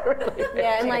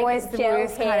 Yeah, and like Always the gel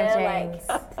worst kind hair, of jeans.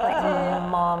 Like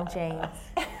mom jeans.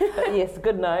 But yes,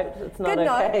 good note. It's not Good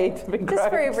note. okay to be gross. Just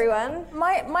for everyone.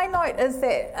 My note is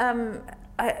that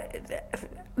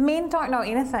men don't know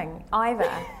anything either.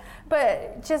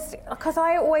 But just because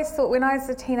I always thought when I was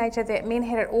a teenager that men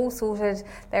had it all sorted,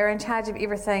 they were in charge of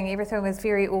everything was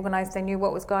very organised, they knew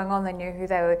what was going on, they knew who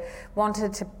they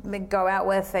wanted to go out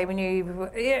with, they knew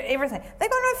everything. They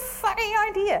got no fucking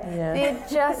idea. Yeah. They're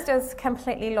just as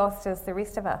completely lost as the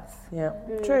rest of us. Yeah,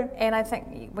 true. And I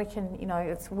think we can,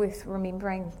 it's worth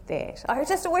remembering that. I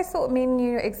just always thought men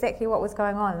knew exactly what was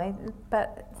going on,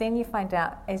 but then you find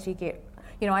out as you get.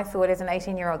 I thought as an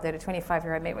 18-year-old that a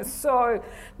 25-year-old man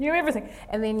knew everything.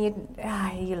 And then you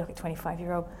look at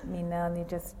 25-year-old men now and they're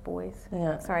just boys.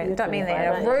 Yeah. Sorry, I You're don't mean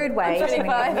that in 25, a rude way. I'm to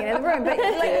 25. men in the room, but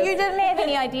like, you didn't have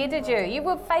any idea, did you? You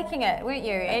were faking it, weren't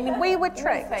you? And we were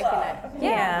tricked. Faking it.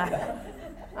 Yeah.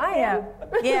 I am.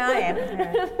 Yeah, I am.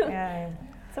 Yeah, I am.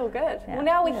 It's all good. Yeah. Well,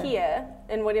 now we're here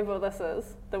in whatever this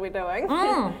is that we're doing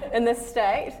in this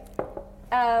state.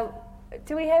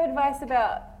 Do we have advice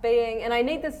about being, and I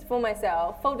need this for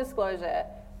myself, full disclosure,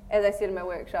 as I said in my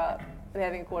workshop, I'm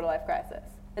having a quarter life crisis.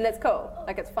 And that's cool,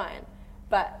 like it's fine.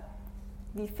 But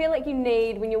you feel like you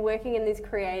need, when you're working in these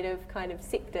creative kind of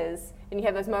sectors, and you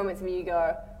have those moments where you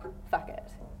go, fuck it,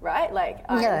 right? Like,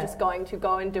 I'm just going to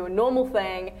go and do a normal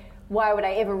thing. Why would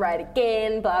I ever write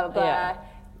again? Blah, blah, blah. Yeah.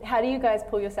 How do you guys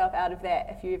pull yourself out of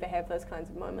that if you ever have those kinds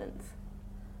of moments?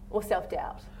 Or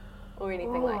self-doubt? Or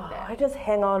anything like I that? just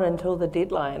hang on until the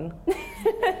deadline.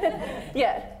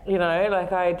 Yeah.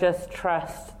 Like I just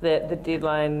trust that the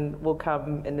deadline will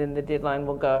come and then the deadline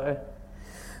will go.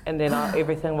 And then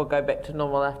everything will go back to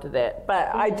normal after that. But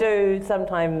I do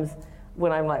sometimes,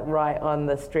 when I'm like right on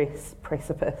the stress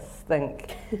precipice,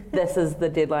 think this is the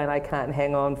deadline I can't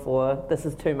hang on for. This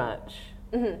is too much.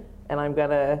 And I'm going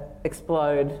to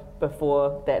explode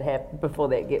before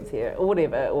that gets here or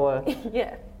whatever. Or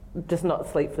Yeah. just not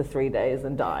sleep for 3 days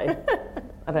and die.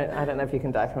 I don't know if you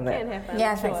can die from that. Can happen. Yeah,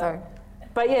 I I'm think sure. so.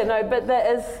 But but that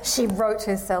is She wrote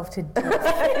herself to death.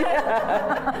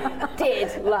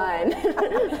 Deadline.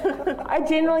 I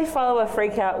generally follow a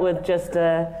freak out with just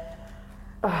and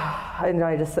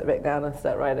I just sit back down and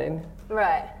start writing.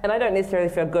 Right. And I don't necessarily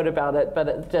feel good about it, but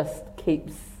it just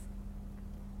keeps.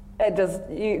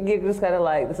 You're just kind of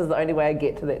like, this is the only way I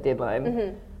get to that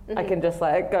deadline. I can just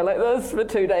like go like this for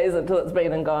 2 days until it's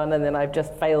been and gone, and then I've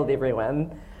just failed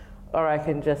everyone. Or I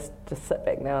can just sit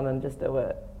back down and just do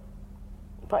it.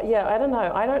 But yeah, I don't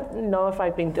know. I don't know if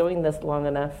I've been doing this long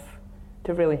enough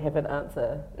to really have an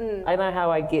answer. I know how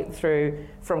I get through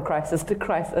from crisis to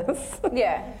crisis.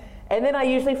 Yeah. And then I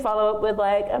usually follow up with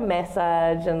like a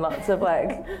massage and lots of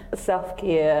like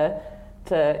self-care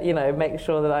to, make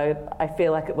sure that I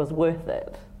feel like it was worth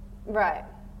it. Right.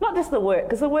 Not just the work,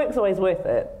 because the work's always worth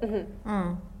it.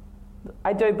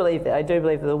 I do believe that. I do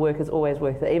believe that the work is always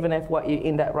worth it, even if what you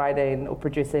end up writing or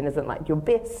producing isn't like your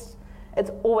best.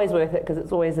 It's always worth it because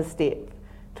it's always a step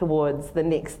towards the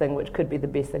next thing, which could be the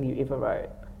best thing you ever wrote.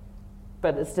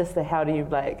 but it's just how do you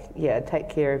take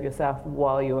care of yourself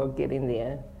while you're getting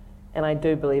there. And I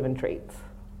do believe in treats.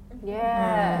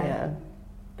 Yeah.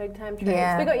 Big time treats.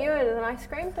 Yeah. We got you an ice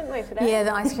cream, didn't we, today? Yeah,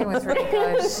 the ice cream was really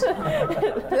good.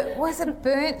 Was it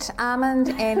burnt almond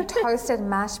and toasted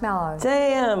marshmallow?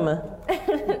 Damn!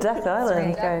 Duck Really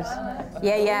Island. good.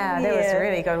 Yeah, that was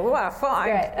really good. What a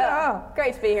find. Great. Oh,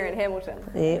 Great to be here in Hamilton.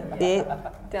 Yeah.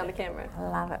 Down the camera. I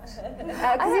love it.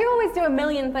 Because you always do a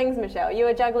million things, Michelle. You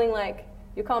are juggling like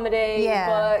your comedy, your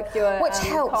book, your which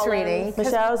helps columns. really.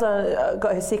 Michelle's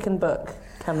got her second book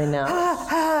coming out.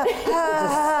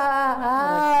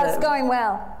 It's going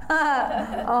well.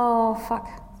 Oh fuck.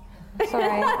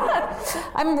 Sorry.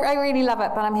 I really love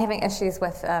it, but I'm having issues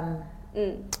with the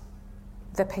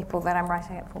people that I'm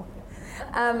writing it for.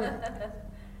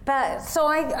 But so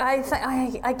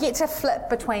I get to flip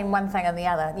between one thing and the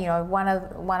other. You know, one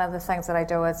of the things that I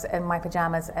do is in my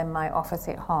pajamas in my office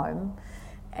at home,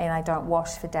 and I don't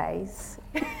wash for days.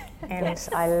 And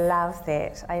I love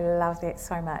that. I love that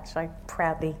so much. I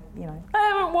proudly, I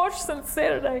haven't washed since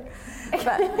Saturday.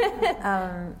 But,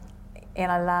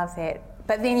 and I love that.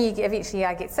 But then eventually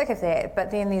I get sick of that.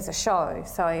 But then there's a show,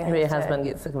 so Maybe your husband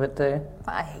gets sick of it too.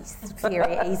 He's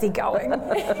very easygoing.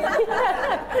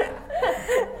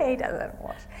 He doesn't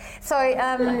wash. So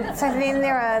then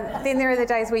there are the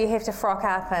days where you have to frock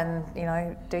up and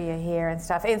do your hair and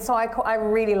stuff. And so I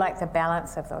really like the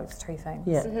balance of those two things.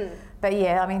 Yeah. Mm-hmm. But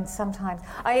yeah, I mean sometimes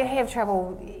I have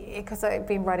trouble because I've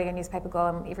been writing a newspaper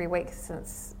column every week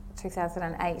since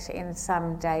 2008, and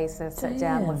some days I sit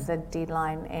down with the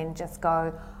deadline and just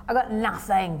go, I got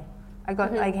nothing.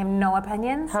 I have no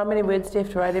opinions. How many words do you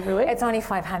have to write every week? It's only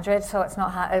 500, so it's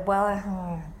not hard.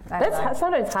 Well, That's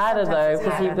sometimes harder though,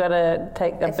 because you've got to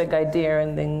take a big idea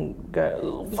and then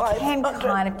go. You can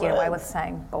kind of get away with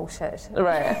saying bullshit.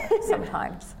 Right.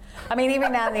 Sometimes. I mean, every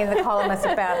now and then the column is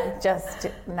about just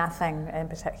nothing in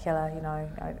particular.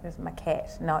 It's my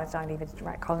cat. No, I don't even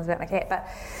write columns about my cat, but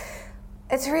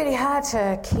it's really hard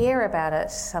to care about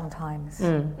it sometimes.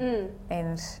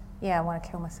 And yeah, I want to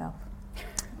kill myself.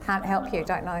 Can't help you,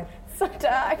 don't know. So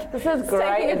dark. This is It's great.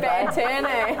 taking a bad turn,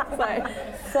 eh? It's like,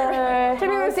 So, two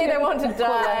people say they want to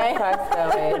die.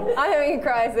 going? I'm having a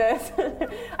crisis.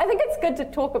 I think it's good to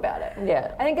talk about it.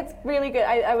 Yeah. I think it's really good.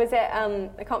 I was at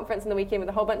a conference in the weekend with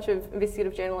a whole bunch of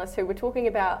investigative journalists who were talking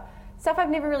about stuff I've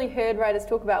never really heard writers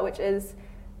talk about, which is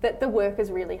that the work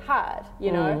is really hard.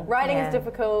 Writing is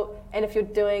difficult, and if you're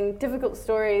doing difficult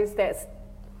stories, that's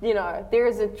there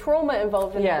is a trauma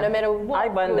involved in that, no matter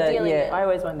what you're dealing in. I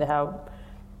always wonder how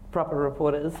proper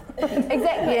reporters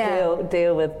Exactly.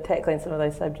 deal with tackling some of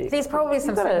those subjects. There's probably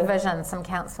some supervision, some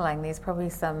counselling. There's probably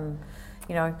some,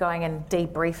 going and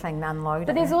debriefing, unloading.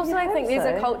 But there's also, I think, there's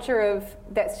a so. culture of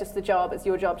that's just the job. It's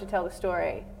your job to tell the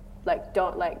story.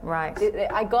 Right.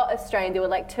 I got a strain. There were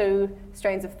like two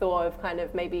strains of thought of kind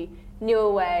of maybe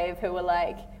newer wave who were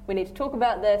like, we need to talk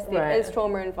about this. There is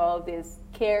trauma involved. There's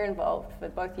care involved for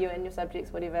both you and your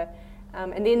subjects, whatever.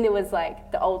 And then there was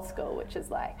like the old school, which is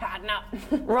like harden up,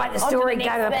 write the story, go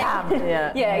to the pub.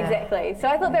 Yeah, exactly. So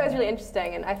I thought that was really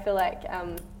interesting, and I feel like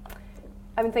I've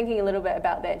been thinking a little bit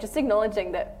about that, just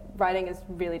acknowledging that writing is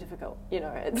really difficult.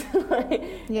 It's like,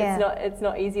 it's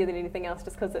not easier than anything else,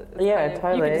 just because it's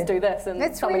kind of, you can just do this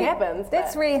and something happens.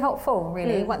 That's really helpful,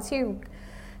 really. Once you,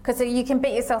 because you can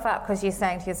beat yourself up because you're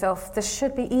saying to yourself, this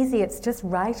should be easy, it's just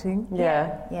writing.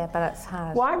 Yeah, but it's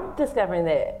hard. Well, I'm discovering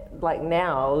that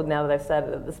now that I've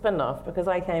started the spin-off, because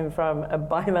I came from a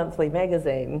bi-monthly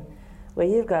magazine where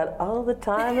you've got all the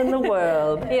time in the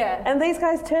world. And these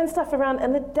guys turn stuff around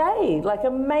in a day, like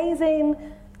amazing,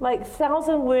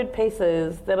 1,000-word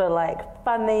pieces that are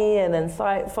funny and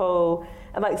insightful.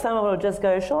 And some of them will just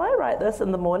go, shall I write this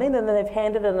in the morning? And then they've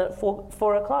handed in at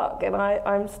 4 o'clock. And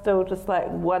I'm still just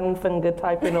one finger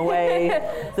typing away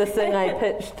the thing I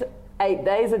pitched 8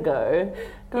 days ago.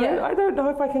 I don't know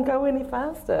if I can go any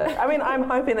faster. I mean, I'm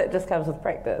hoping it just comes with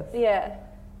practice. Yeah.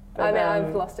 But,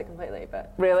 I've lost it completely,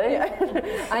 but... Really? Yeah.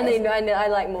 I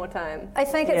like more time. I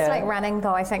think it's like running,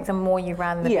 though. I think the more you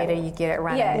run, the better you get at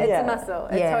running. Yeah, it's a muscle.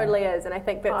 It totally is, and I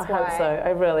think that's why... I hope so.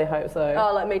 I really hope so.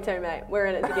 Oh, me too, mate. We're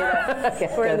in it together.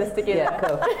 Okay, We're in this together. Yeah,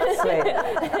 cool. Sweet.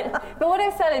 But what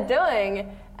I started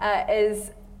doing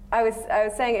is, I was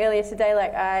saying earlier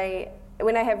today,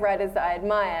 when I have writers that I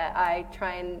admire, I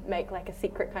try and make a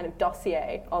secret kind of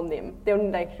dossier on them. They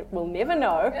will never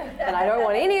know, and I don't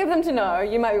want any of them to know.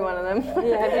 You might be one of them.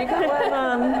 Yeah, have you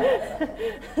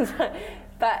got one?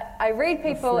 But I read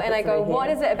people and I go, what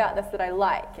is it about this that I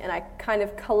like? And I kind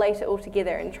of collate it all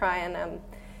together and try and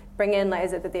bring in,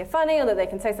 is it that they're funny or that they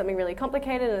can say something really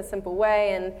complicated in a simple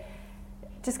way? And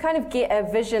just kind of get a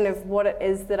vision of what it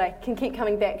is that I can keep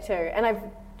coming back to. And I've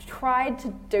tried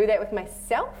to do that with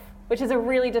myself, which is a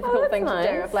really difficult thing to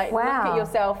do. Of like look at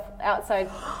yourself outside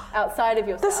of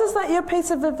yourself. This is like your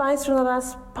piece of advice from the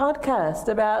last podcast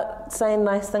about saying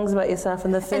nice things about yourself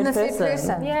in the third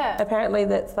person. Yeah. Apparently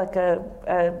that's like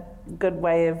a good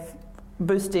way of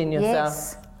boosting yourself.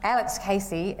 Yes. Alex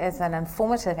Casey is an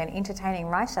informative and entertaining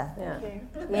writer. Yeah.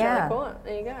 Yeah.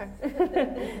 There you go.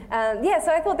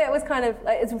 So I thought that was kind of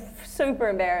like, it's super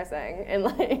embarrassing, and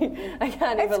like I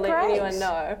can't even let anyone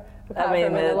know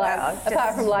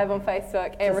apart from live on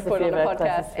Facebook and record on a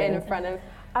podcast and in front of.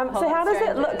 So how does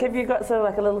it look? Have you got sort of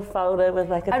like a little folder with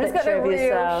like a I've just got picture a of real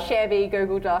yourself? shabby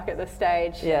Google Doc at this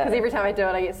stage. Yeah. Because every time I do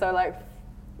it, I get so like.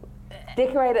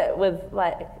 Decorate it with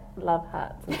like love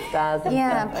hearts and stars and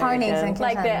stuff. ponies and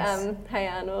like kittens. that Hey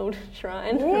Arnold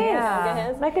shrine.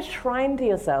 Yeah. Make a shrine to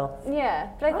yourself. Yeah,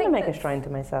 but I want to make a shrine to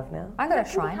myself now. I got a It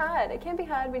shrine. can be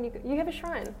hard when you have a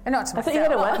shrine. Not to I thought you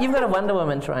had myself. you've got a Wonder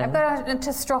Woman shrine. I've got to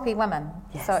stroppy women.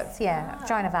 Yes. So it's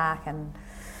Joan of Arc and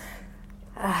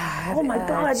oh my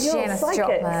God, you're Janis psychic.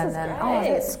 Joplin This is and great.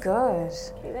 that's good.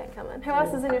 Keep that coming. Who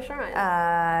else is in your shrine?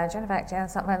 Joan of Arc,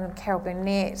 Janis Joplin, Carol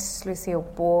Burnett, Lucille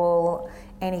Ball,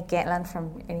 Annie Gatlin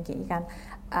from Annie Get Your Gun.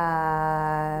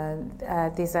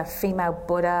 There's a female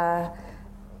Buddha.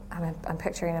 I'm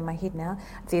picturing it in my head now.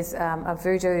 There's a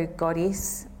voodoo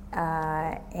goddess,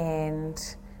 and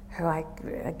who I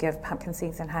give pumpkin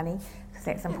seeds and honey because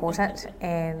that's important.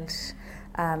 And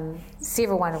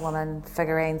several Wonder Woman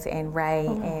figurines and Ray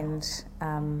and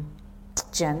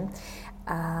Jin.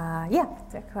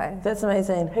 That's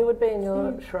amazing. Who would be in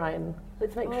your shrine?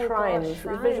 Let's make shrines. Gosh,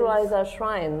 shrines. Visualize our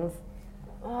shrines.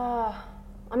 Oh,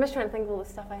 I'm just trying to think of all the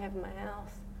stuff I have in my house.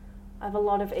 I have a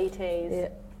lot of ETs. Yeah.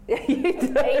 You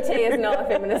do. ET is not a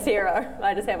feminist hero.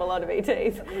 I just have a lot of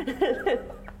ETs.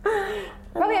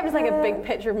 Probably have just like a big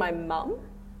picture of my mum.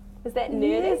 Is that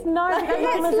nerdy? Yes, no, That's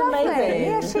your mum is amazing.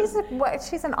 Yeah,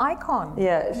 she's an icon.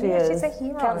 Yeah, she is. She's a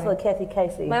hero. Councillor Kathy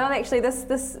Casey. My mum actually, this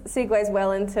segues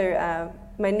well into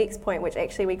my next point, which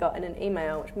actually we got in an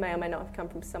email, which may or may not have come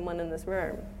from someone in this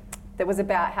room, that was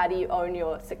about how do you own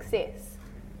your success.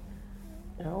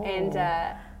 Oh. And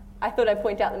I thought I'd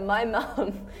point out that my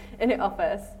mum in her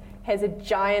office has a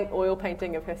giant oil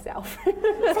painting of herself.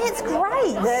 That's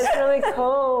great. That's really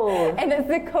cool. And it's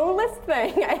the coolest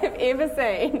thing I have ever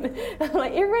seen. I'm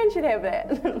like, everyone should have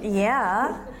that.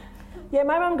 Yeah. Yeah,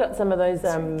 my mum got some of those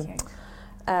cute.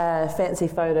 fancy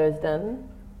photos done.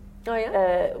 Oh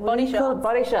yeah? Body shots?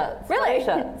 Body shots. Really?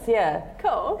 Body shots, yeah.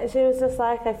 Cool. And she was just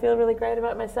like, I feel really great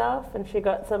about myself. And she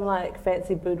got some like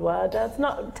fancy boudoir done. It's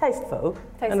not tasteful.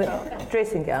 And a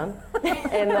dressing gown.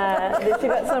 And then she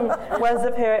got some ones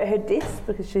of her at her desk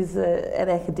because she's an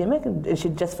academic and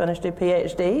she'd just finished her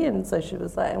PhD. And so she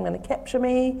was like, I'm going to capture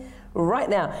me right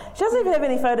now. She doesn't even have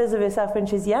any photos of herself when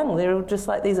she's young. They're all just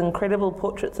like these incredible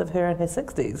portraits of her in her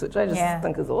 60s, which I just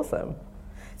think is awesome.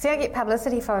 So I get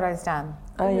publicity photos done.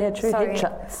 Oh yeah, true. So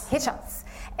Headshots. Headshots.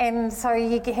 And so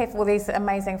you have all these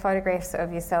amazing photographs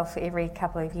of yourself every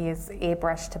couple of years,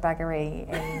 airbrushed to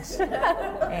buggery,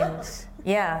 and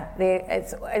yeah,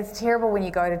 it's terrible when you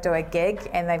go to do a gig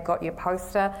and they've got your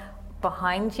poster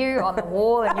behind you on the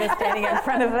wall and you're standing in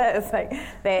front of it. It's like,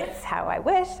 that's how I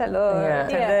wish I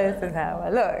looked, and this is how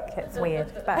I look. It's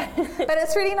weird, but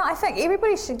it's really nice. I think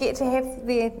everybody should get to have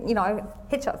their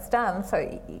headshots done.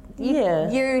 So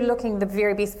you looking the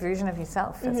very best version of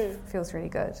yourself feels really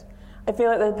good. I feel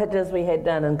like the pictures we had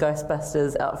done in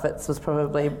Ghostbusters outfits was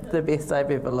probably the best I've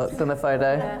ever looked in a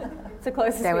photo. Yeah. It's the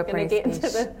closest we're going to get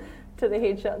to the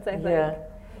headshots, I think. Yeah.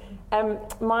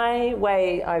 My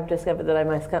way I've discovered that I'm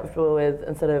most comfortable with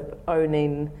and sort of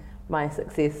owning my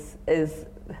success is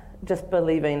just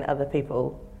believing other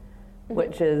people,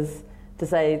 which is to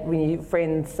say when your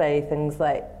friends say things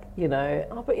like,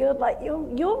 oh, but you're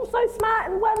so smart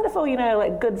and wonderful,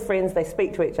 like good friends, they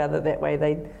speak to each other that way.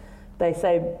 They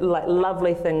say like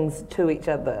lovely things to each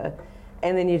other,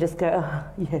 and then you just go, oh,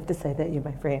 you have to say that, you're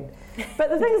my friend.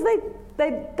 But the thing is,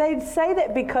 they say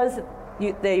that because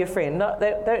they're your friend.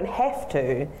 They don't have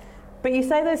to, but you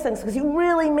say those things because you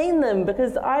really mean them.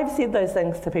 Because I've said those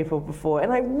things to people before,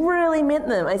 and I really meant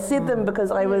them. I said them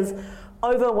because I was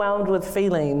overwhelmed with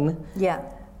feeling. Yeah.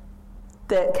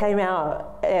 That came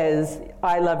out as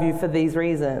I love you for these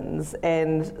reasons,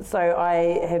 and so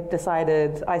I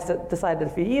decided a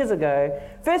few years ago.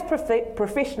 First,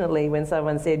 professionally, when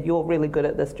someone said you're really good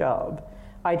at this job,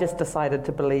 I just decided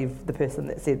to believe the person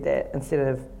that said that instead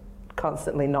of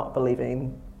constantly not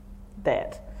believing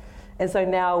that. And so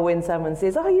now when someone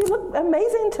says, oh, you look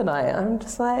amazing tonight, I'm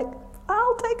just like,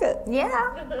 I'll take it.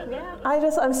 Yeah.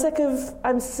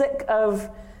 I'm sick of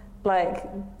Like,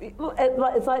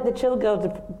 it's like the chill girl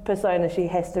persona. She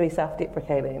has to be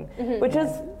self-deprecating, which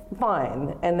is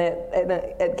fine, and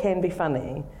it can be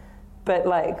funny. But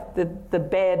like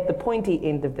the pointy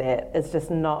end of that is just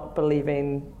not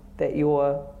believing that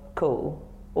you're cool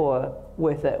or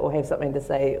worth it or have something to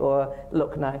say or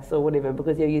look nice or whatever,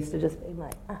 because you're used to just being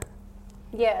like,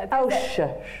 Yeah. oh,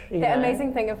 shush. That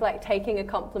amazing thing of like taking a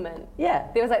compliment. Yeah.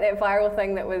 There was like that viral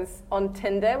thing that was on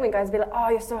Tinder when guys would be like, oh,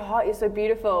 you're so hot, you're so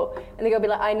beautiful. And the girl would be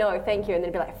like, I know, thank you. And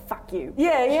then they'd be like, fuck you.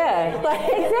 Yeah. Like,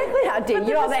 exactly. How dare you?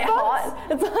 You're not that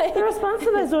hot. It's like, The response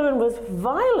to those women was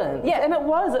violent. Yeah. And it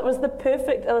was the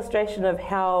perfect illustration of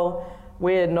how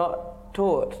we're not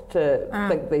taught to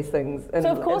think these things. And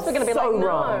So of course it's we're gonna be so like, no.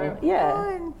 wrong.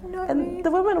 Yeah. No, And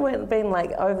the women weren't being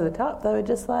like over the top. They were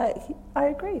just like, I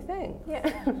agree, thanks. yeah.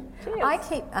 I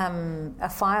keep a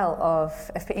file of,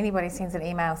 if anybody sends an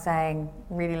email saying,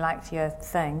 really liked your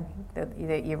thing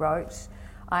that you wrote,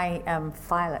 I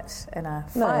file it in a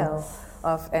file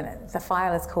and the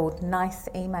file is called Nice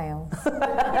Emails.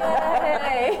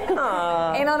 Hey.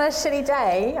 And on a shitty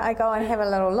day, I go and have a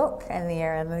little look in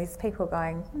there, and there's people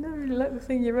going, I don't really like the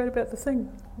thing you wrote about the thing.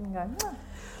 And I go, oh.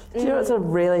 Do you know what's a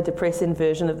really depressing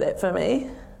version of that for me?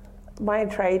 My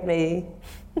Trade Me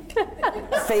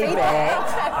feedback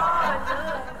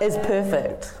is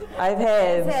perfect. I've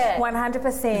had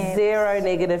 100%. zero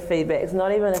negative feedbacks,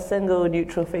 not even a single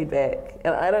neutral feedback.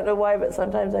 And I don't know why, but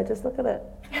sometimes I just look at it.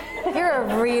 You're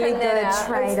a really good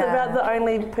trader. It's about the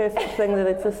only perfect thing that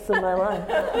exists in my life.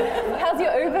 How's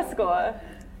your Uber score?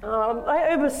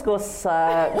 My Uber score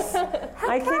sucks.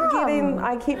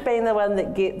 I keep being the one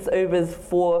that gets Ubers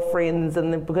for friends,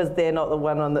 and then because they're not the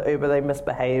one on the Uber, they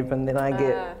misbehave, and then I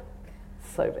get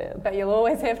so bad. But you'll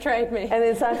always have Trade Me. And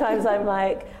then sometimes I'm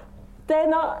like, they're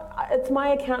not. It's my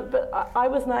account, but I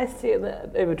was nice to you.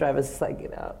 The Uber driver's just like,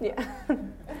 get out. Yeah.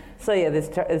 So yeah,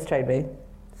 there's Trade Me.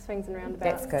 Swings and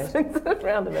roundabouts. That's good.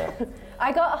 Roundabout.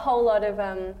 I got a whole lot of,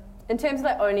 in terms of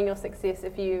like owning your success,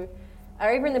 if you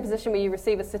are ever in the position where you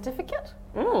receive a certificate,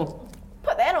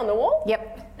 put that on the wall.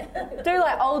 Yep. Do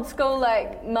like old school,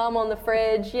 like mum on the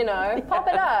fridge, you know, pop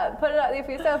it up, put it up there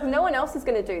for yourself. No one else is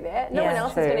going to do that. No Yeah, one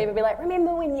else true. is going to even be like,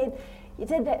 remember when you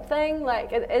did that thing?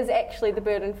 Like, it is actually, the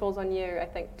burden falls on you, I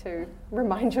think, to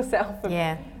remind yourself of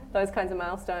those kinds of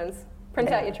milestones. Print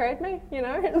out your Trade Me, you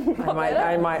know.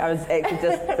 I was actually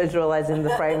just visualizing the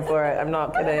frame for it. I'm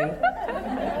not kidding.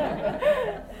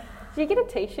 Do you get a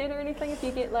T-shirt or anything if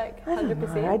you get like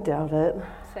 100%? I doubt it.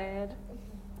 Sad.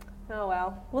 Oh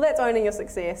well. Well, that's owning your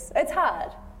success. It's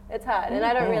hard. It's hard, and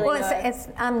I don't really Well, know. it's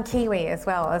un-Kiwi as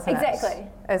well, isn't it? Exactly.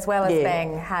 As well as Yeah.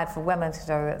 being hard for women to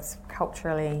do, it's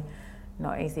culturally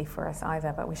not easy for us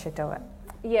either, but we should do it.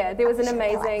 Yeah, there was an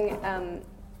amazing.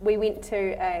 We went to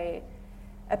a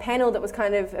panel that was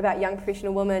kind of about young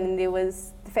professional women, and there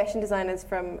was the fashion designers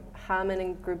from Harman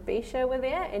and Grubisha were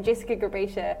there, and Jessica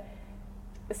Grubisha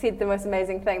said the most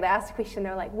amazing thing. They asked a question. They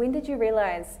were like, "When did you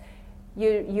realise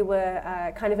you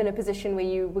were kind of in a position where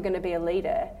you were going to be a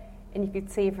leader?" And you could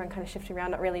see everyone kind of shifting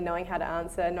around, not really knowing how to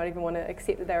answer, not even want to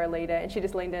accept that they're a leader. And she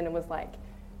just leaned in and was like,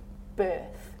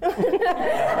 "Birth."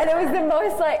 And it was the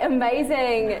most like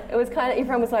amazing. It was kind of,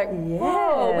 everyone was like,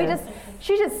 "Whoa!"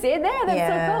 She just said that.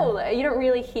 That's so cool. Like, you don't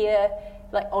really hear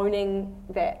like owning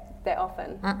that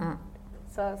often.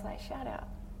 So I was like, shout out.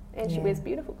 And she wears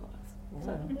beautiful clothes.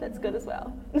 So that's good as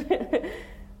well.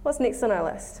 What's next on our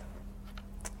list?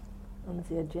 On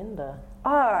the agenda.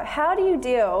 How do you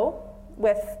deal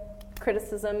with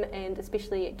criticism and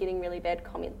especially getting really bad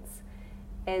comments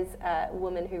as a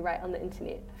woman who write on the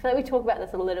internet? I feel like we talk about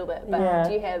this a little bit, but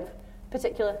do you have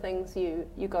particular things you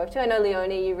go to? I know,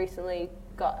 Leonie, you recently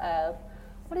got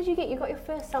what did you get? You got your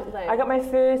first something. I got my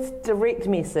first direct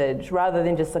message rather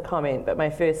than just a comment, but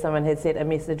someone had sent a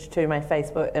message to my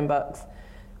Facebook inbox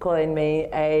calling me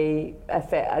a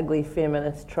fat, ugly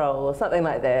feminist troll or something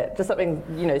like that. Just something,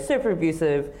 super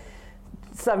abusive.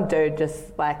 Some dude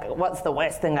just like, what's the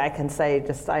worst thing I can say?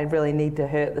 Just, I really need to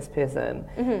hurt this person.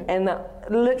 And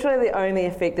literally the only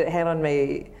effect it had on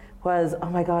me was, oh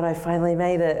my God, I finally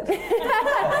made it.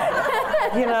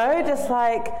 Just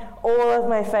like all of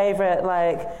my favorite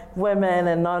like women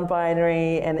and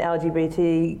non-binary and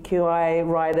LGBTQI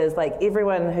writers, like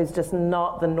everyone who's just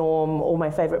not the norm, all my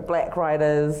favorite black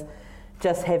writers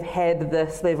just have had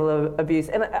this level of abuse.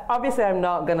 And obviously I'm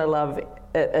not going to love it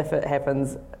if it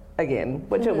happens again,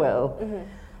 which it will.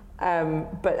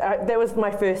 But that was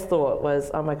my first thought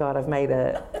was, oh my God, I've made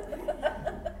it.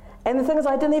 And the thing is,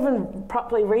 I didn't even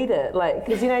properly read it,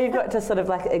 because you've got to sort of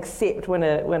like accept when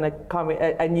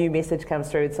a new message comes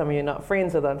through with someone you're not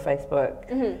friends with on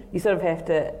Facebook. You sort of have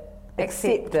to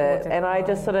accept it. And I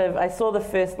just I saw the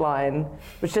first line,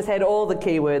 which just had all the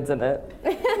keywords in it.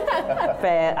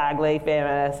 Fat, ugly,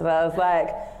 famous. And I was like,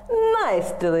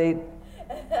 nice, delete.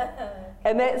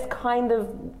 And that's kind of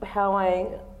how I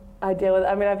deal with it.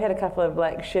 I mean, I've had a couple of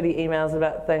like shitty emails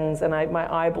about things, and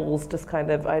my eyeballs just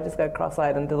I just go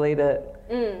cross-eyed and delete it.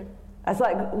 It's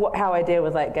like how I deal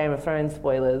with like Game of Thrones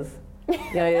spoilers.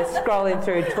 You know, you're scrolling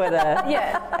through Twitter,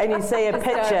 and you see a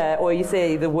picture or you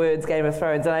see the words Game of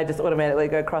Thrones, and I just automatically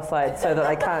go cross-eyed so that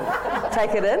I can't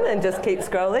take it in and just keep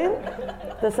scrolling.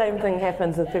 The same thing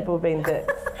happens with people being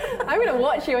dicks. I'm going to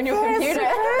watch you on your computer.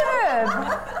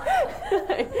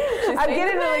 I'm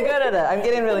getting really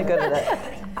good at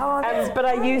it. But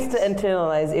I used to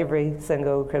internalise every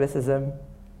single criticism.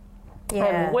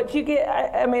 Yeah. What you get,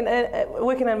 I mean,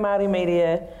 working in Māori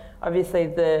media, obviously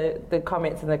the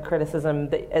comments and the criticism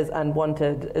that is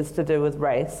unwanted is to do with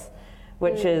race,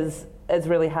 which is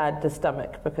really hard to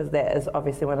stomach, because that is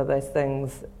obviously one of those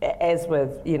things, as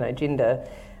with, you know, gender,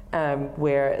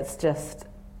 where it's just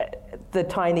the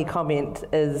tiny comment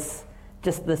is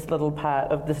just this little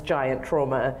part of this giant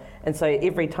trauma, and so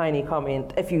every tiny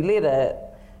comment, if you let it,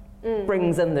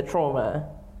 brings in the trauma,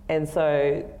 and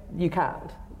so you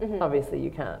can't. Obviously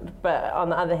you can't. But on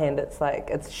the other hand, it's like,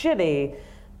 it's shitty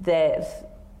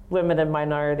that women and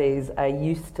minorities are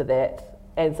used to that,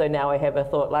 and so now I have a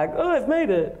thought like, oh, I've made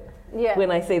it. Yeah.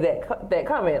 When I see that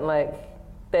comment, like,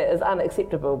 that is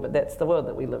unacceptable, but that's the world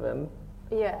that we live in.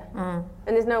 Yeah. And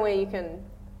there's no way you can,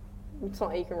 it's not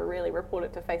like you can really report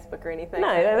it to Facebook or anything.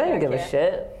 No, they don't give a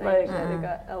shit. Like,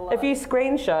 if you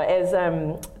screenshot, as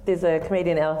there's a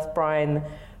comedian, Alice Bryan,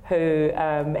 who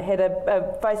had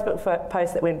a Facebook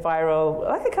post that went viral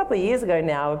like a couple of years ago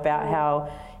now about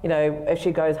how, you know, if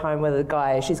she goes home with a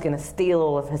guy, she's going to steal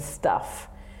all of his stuff.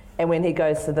 And when he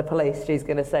goes to the police, she's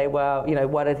going to say, well, you know,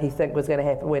 what did he think was going to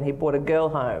happen when he brought a girl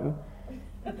home?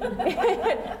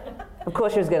 Of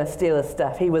course she was going to steal his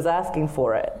stuff. He was asking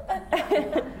for it.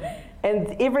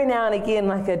 And every now and again,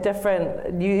 like a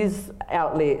different news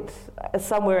outlet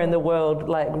somewhere in the world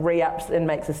like re-ups and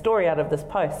makes a story out of this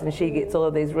post, and she gets all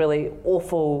of these really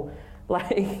awful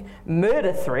like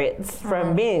murder threats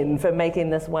from men for making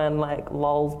this one like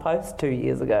lols post 2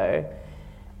 years ago.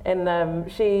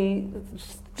 And she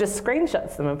just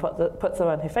screenshots them and puts them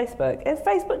on her Facebook, and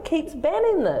Facebook keeps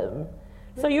banning them.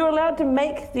 So you're allowed to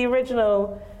make the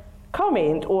original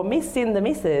comment or send the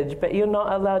message, but you're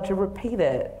not allowed to repeat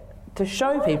it to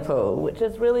show people, which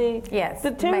is really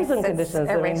the terms and conditions.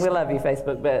 I mean, we love you,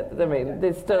 Facebook, but I mean,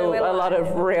 there's still a lot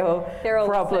of real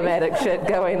problematic shit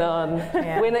going on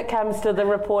when it comes to the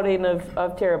reporting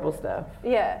of terrible stuff.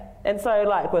 Yeah. And so,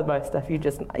 like with most stuff, you're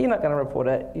not going to report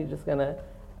it. You're just going to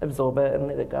absorb it and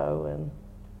let it go, and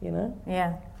you know.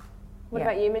 Yeah. What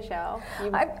about you, Michelle?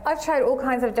 I've tried all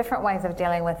kinds of different ways of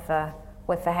dealing with the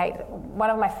hate. One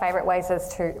of my favourite ways is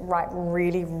to write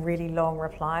really, really long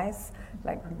replies.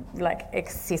 Like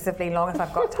excessively long if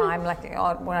I've got time. Like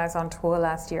when I was on tour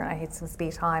last year and I had some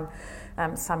spare time,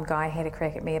 some guy had a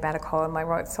crack at me about a column I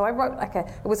wrote. So I wrote it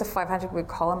was a 500-word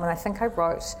column, and I think I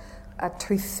wrote a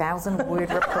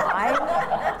 2,000-word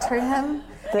reply to him.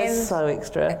 That's so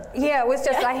extra. Yeah, it was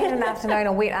just, I had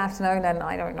a wet afternoon, and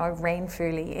I don't know, rain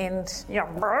fully, and and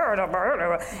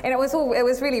it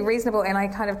was really reasonable, and I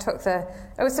kind of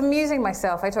I was amusing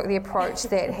myself. I took the approach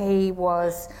that he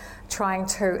was trying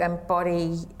to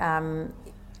embody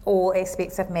all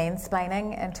aspects of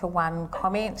mansplaining into one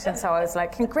comment, and so I was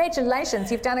like,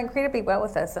 congratulations, you've done incredibly well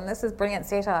with this, and this is brilliant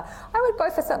satire. I would go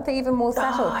for something even more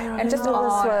subtle, and just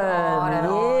on and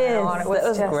on. It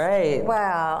was great.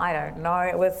 Well, I don't know,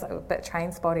 it was a bit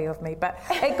train spotty of me, but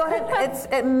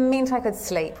it meant I could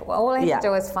sleep. All I had to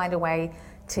do is find a way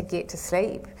to get to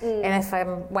sleep, and if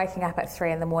I'm waking up at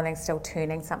 3 a.m. still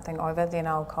turning something over, then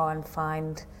I'll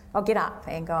get up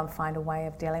and go and find a way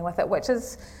of dealing with it, which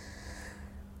is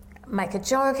make a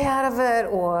joke out of it,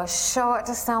 or show it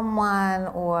to someone,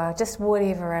 or just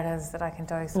whatever it is that I can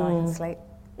do so I can sleep.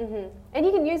 And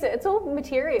you can use it, it's all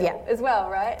material as well,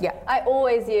 right? Yeah. I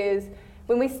always use,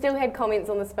 when we still had comments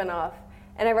on the spin-off,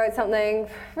 and I wrote something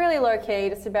really low-key,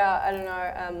 just about, I don't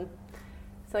know,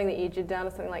 something that Edge had done or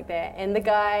something like that, and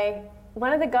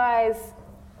one of the guys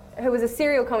who was a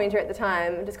serial commenter at the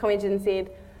time just commented and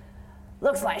said,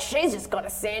 looks like she's just got a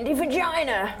sandy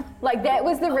vagina. Like, that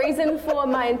was the reason for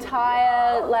my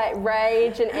entire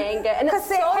rage and anger. And it's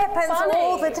so happens funny.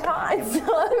 All the time. It's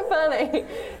so funny.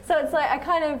 So it's like I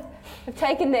kind of have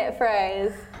taken that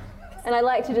phrase and I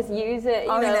like to just use it,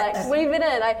 weave it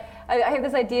in. I I have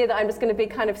this idea that I'm just going to be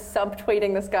kind of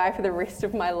subtweeting this guy for the rest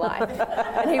of my life,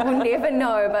 and he will never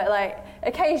know. But like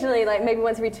occasionally, like maybe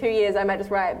once every 2 years, I might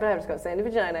just write, "But I've just got sandy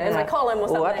vagina," in my column or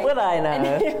something. What would I know?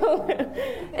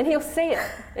 And he'll see it,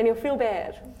 and he'll feel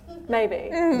bad. Maybe.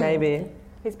 Maybe.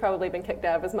 He's probably been kicked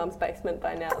out of his mum's basement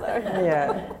by now, though.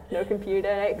 Yeah. No computer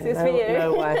access for you.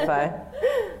 No Wi-Fi.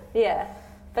 Yeah,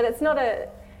 but it's not a.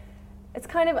 It's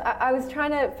kind of. I was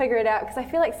trying to figure it out because I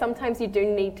feel like sometimes you do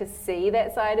need to see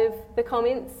that side of the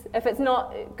comments if it's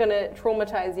not going to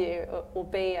traumatize you or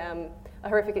be a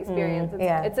horrific experience.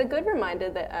 It's a good reminder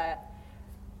that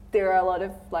there are a lot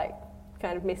of like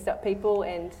kind of messed up people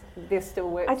and there's still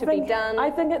work to be done.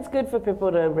 I think it's good for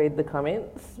people to read the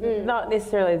comments, not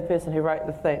necessarily the person who wrote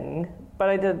the thing, but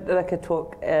I did like a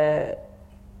talk for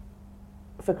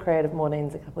Creative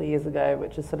Mornings a couple of years ago,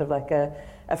 which is sort of like a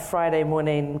Friday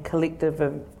morning collective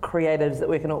of creatives that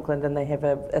work in Auckland, and they have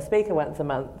a speaker once a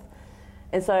month.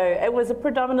 And so it was a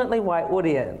predominantly white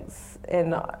audience,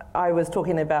 and I was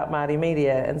talking about Māori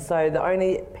media, and so the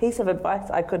only piece of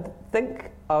advice I could think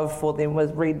of for them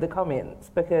was read the comments,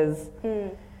 because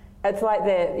it's like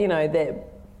that, you know,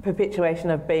 that perpetuation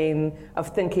of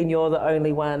thinking you're the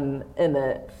only one in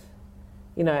it.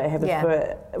 You know, it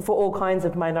happens for all kinds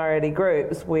of minority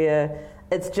groups where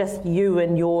it's just you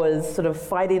and yours sort of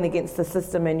fighting against the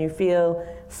system, and you feel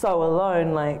so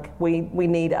alone. Like we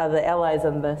need other allies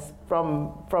in this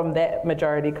from that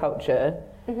majority culture.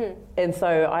 And so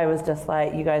I was just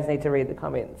like, you guys need to read the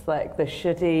comments, like the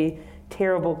shitty,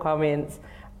 terrible comments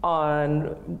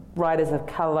on writers of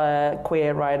colour,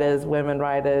 queer writers, women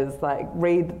writers. Like,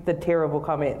 read the terrible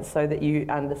comments so that you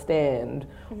understand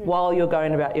while you're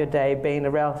going about your day being a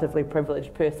relatively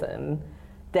privileged person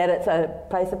that it's a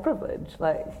place of privilege.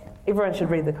 Like, everyone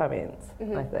should read the comments,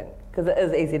 I think, because it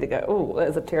is easy to go, oh,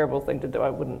 that's a terrible thing to do.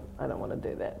 I don't want to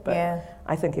do that. But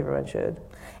I think everyone should.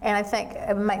 And I think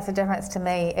it makes a difference to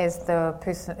me as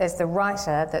the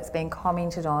writer that's being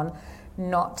commented on,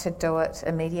 not to do it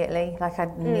immediately. Like,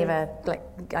 I'd never,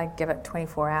 I give it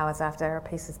 24 hours after a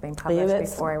piece has been published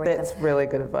before I read them. That's really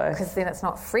good advice. Because then it's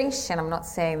not fresh, and I'm not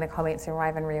seeing the comments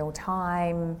arrive in real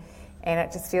time. And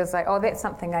it just feels like, oh, that's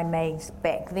something I made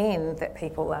back then that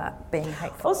people are being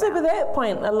hateful Also, about. by that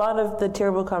point, a lot of the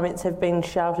terrible comments have been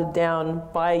shouted down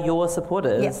by your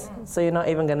supporters. Yes. So you're not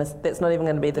even going to. That's not even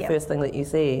going to be the first thing that you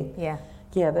see. Yeah.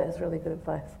 Yeah, that is really good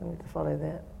advice. I need to follow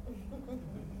that.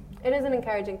 It is an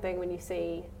encouraging thing when you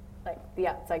see like the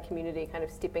outside community kind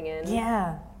of stepping in.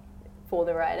 Yeah. For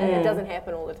the writer. It doesn't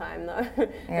happen all the time though.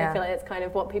 I feel like it's kind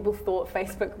of what people thought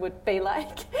Facebook would be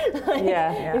like.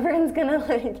 Everyone's gonna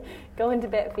like go into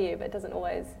bat for you, but it doesn't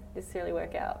always necessarily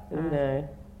work out. No.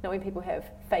 Not when people have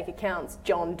fake accounts.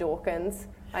 John Dawkins,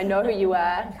 I know who you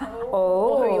are,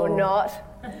 or who you're not.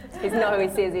 He's not who he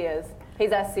says he is.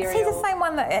 He's our serial. Is he the same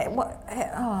one that?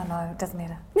 Oh no, it doesn't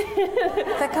matter.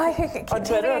 The guy who on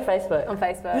Twitter or Facebook? On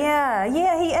Facebook. Yeah, he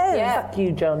is. Yeah. Fuck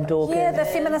you, John Dawkins. Yeah, the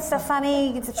Feminists Are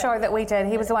Funny show that we did.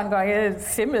 He was the one going,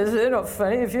 feminists are not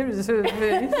funny. Feminists are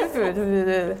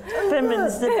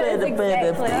Feminists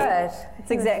It's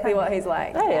exactly what he's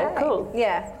like. Oh yeah, cool.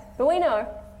 Yeah, but we know.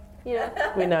 You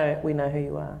know. We know who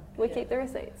you are. We keep the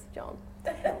receipts, John.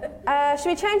 Should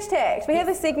we change tack? We have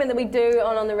a segment that we do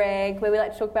on the Rag where we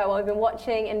like to talk about what we've been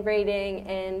watching and reading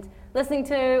and listening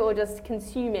to or just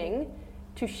consuming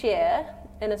to share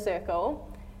in a circle.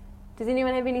 Does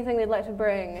anyone have anything they'd like to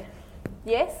bring?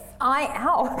 Yes?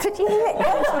 Did you hear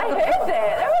that? I heard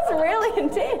that. That was really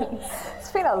intense.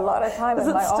 Spent a lot of time Is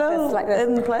in it my still office like this.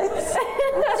 in place?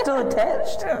 Still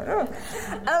attached?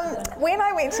 When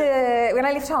I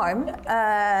left home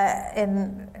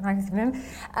in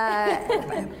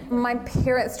 1979, my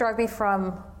parents drove me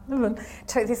from.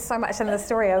 There's so much in the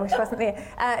story, I wish I wasn't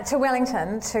there. To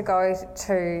Wellington to go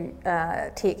to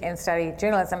Tech and study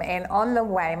journalism. And on the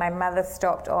way, my mother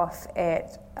stopped off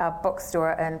at a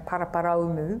bookstore in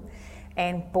Paraparaumu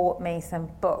and bought me some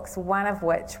books. One of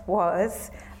which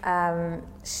was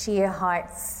Sheer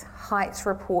Heights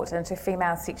Report into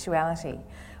Female Sexuality,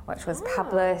 which was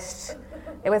published.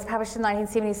 It was published in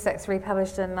 1976,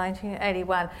 republished in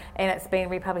 1981, and it's been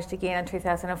republished again in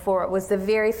 2004. It was the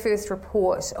very first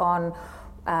report on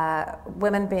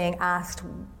women being asked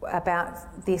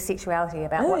about their sexuality,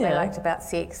 about what they liked about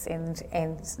sex and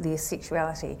their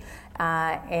sexuality.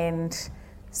 And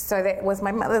so that was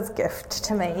my mother's gift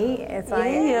to me as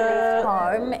I left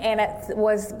home, and it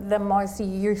was the most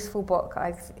useful book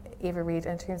I've ever read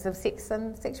in terms of sex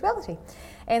and sexuality.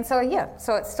 And so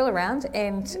so it's still around,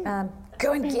 and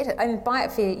go and get it and buy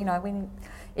it for when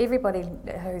everybody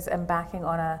who's embarking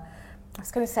on a I was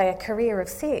going to say a career of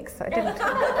sex. I didn't.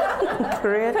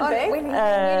 Korea. When you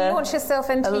launch yourself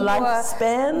into A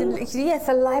lifespan? Yes,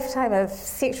 a lifetime of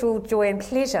sexual joy and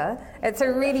pleasure. It's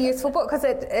a really useful book because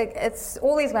it's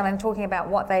all these women talking about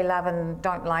what they love and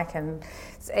don't like, and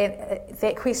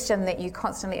that question that you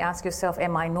constantly ask yourself,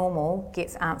 am I normal,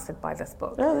 gets answered by this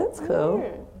book. Oh, that's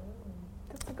cool.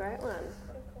 That's a great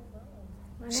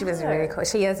one. She was really cool.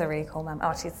 She is a really cool mum.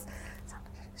 Oh, she's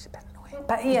a bit annoying.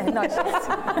 But yeah, no,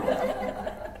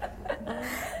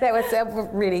 that was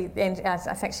really, and I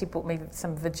think she bought me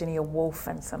some Virginia Woolf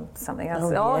and something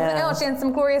else. And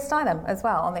some Gloria Steinem as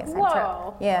well on that same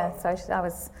trip. Yeah, so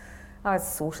I was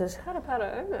sorted.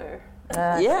 Paraparaumu.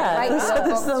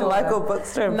 This local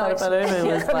bookstore in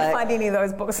Paraparaumu was couldn't find any of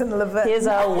those books in the Levit. Here's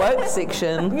our woke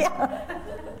section. Yeah.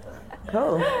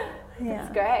 Cool. Yeah.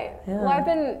 It's great. Yeah.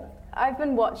 Well, I've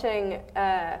been watching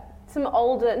some not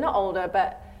older,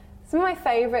 but some of my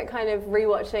favourite kind of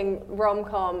rewatching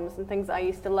rom-coms and things I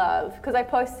used to love. Because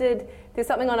there's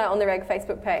something on the Rag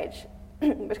Facebook page,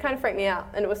 which kind of freaked me out,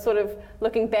 and it was sort of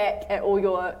looking back at all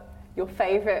your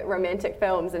favourite romantic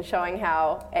films and showing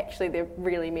how actually they're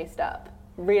really messed up.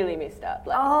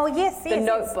 Like, Oh yes, The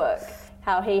Notebook.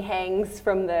 How he hangs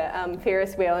from the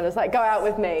Ferris wheel and is like, go out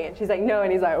with me. And she's like, no.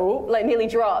 And he's like, oh, like nearly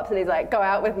drops. And he's like, go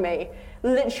out with me.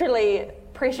 Literally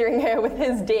pressuring her with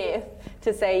his death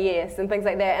to say yes and things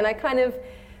like that. And I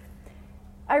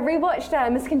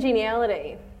rewatched Miss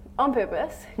Congeniality on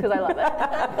purpose because I love it.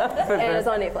 And it's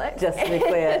on Netflix. Just to be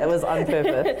clear, it was on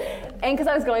purpose. And because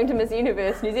I was going to Miss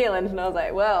Universe New Zealand and I was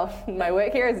like, well, my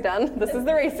work here is done. This is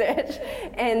the research.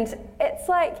 And it's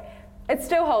like, it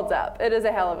still holds up. It is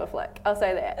a hell of a flick, I'll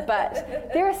say that.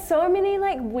 But there are so many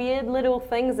like weird little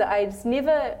things that I just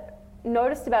never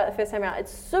noticed about it the first time around.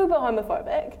 It's super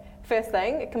homophobic, first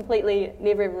thing, completely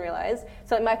never even realised.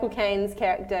 So like Michael Caine's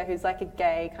character, who's like a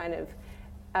gay kind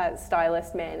of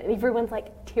stylist man, and everyone's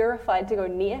like terrified to go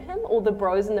near him, all the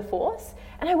bros in the force.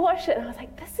 And I watched it and I was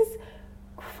like, this is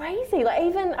crazy. Like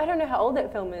even, I don't know how old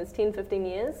that film is, 10, 15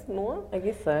 years, more? I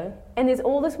guess so. And there's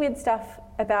all this weird stuff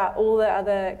about all the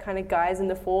other kind of guys in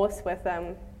the force with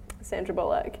Sandra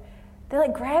Bullock. They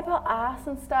like grab her ass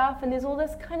and stuff, and there's all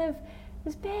this kind of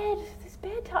this bad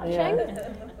touching,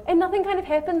 and nothing kind of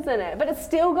happens in it. But it's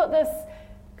still got this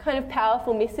kind of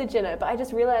powerful message in it. But I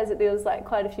just realised that there was like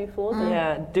quite a few flaws in it.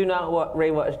 Yeah, do not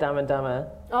rewatch Dumb and Dumber.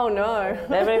 Oh no.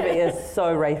 That movie is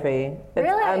so rapey. It's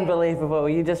Really? unbelievable.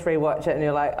 You just rewatch it and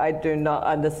you're like, I do not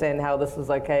understand how this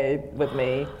was okay with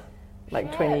me.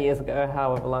 Like 20 years ago,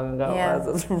 however long ago it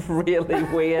was. It's really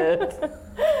weird.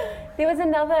 There was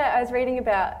another, I was reading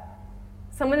about,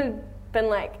 someone had been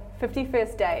like 50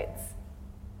 First Dates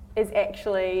is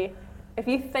actually, if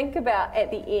you think about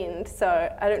at the end,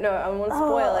 so I don't know, I want to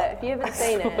spoil it. If you haven't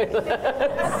seen it.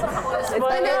 It's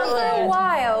been out for a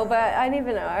while, but I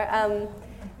never know.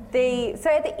 So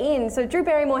at the end, so Drew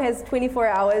Barrymore has 24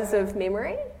 hours of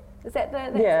memory. Is that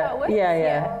that's how it works?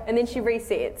 Yeah. And then she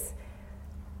resets.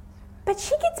 But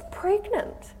she gets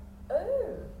pregnant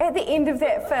at the end of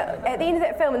that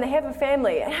film, and they have a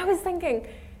family. And I was thinking,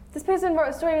 this person wrote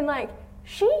a story and like,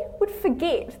 she would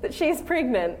forget that she's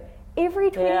pregnant every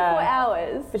 24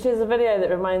 hours. But she has a video that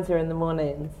reminds her in the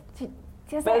mornings. Is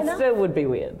But that it enough? still would be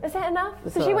weird. Is that enough?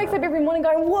 It's So not she wakes up every morning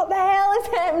going, what the hell is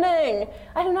happening?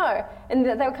 I don't know. And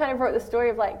they kind of wrote the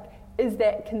story of like, is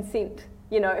that consent?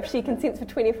 You know, if she consents for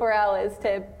 24 hours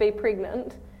to be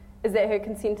pregnant, is that her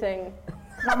consenting?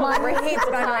 My head's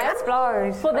going to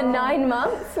explode. For the 9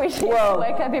 months where she has to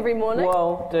wake up every morning?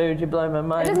 Whoa, dude, you blow my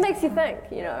mind. It just makes you think,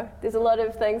 you know, there's a lot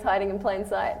of things hiding in plain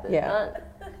sight that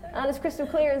aren't as crystal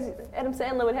clear as Adam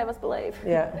Sandler would have us believe.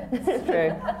 Yeah, it's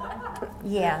true.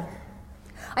 Yeah.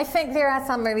 I think there are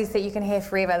some movies that you can have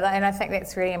forever, and I think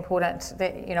that's really important,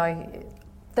 that, you know,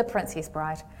 The Princess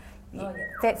Bride.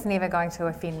 That's never going to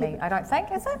offend me, I don't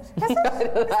think, is it? Is it?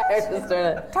 I'm just doing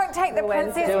it. Don't take The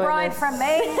Princess Bride from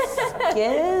me.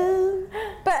 Yeah.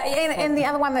 But and the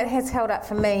other one that has held up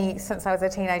for me since I was a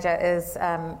teenager is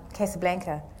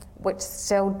Casablanca, which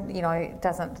still, you know,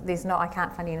 I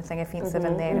can't find anything offensive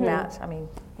in there about, I mean,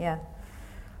 yeah.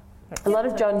 A lot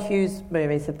of John Hughes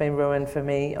movies have been ruined for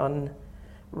me on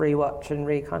rewatch and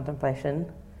recontemplation,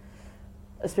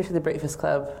 especially The Breakfast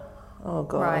Club. Oh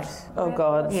God. Right. Oh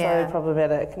God, Yeah. so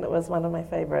problematic, and it was one of my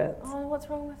favourites. Oh, what's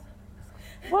wrong with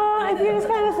Well, if you just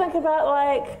kind of think about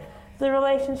like the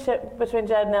relationship between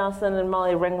Judd Nelson and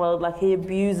Molly Ringwald, like he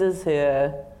abuses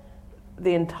her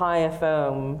the entire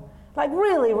film, like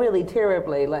really, really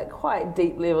terribly, like quite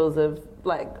deep levels of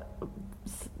like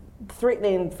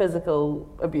threatening physical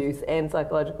abuse and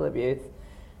psychological abuse.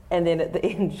 And then at the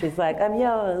end, she's like, "I'm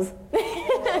yours."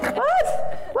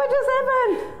 What? What just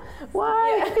happened?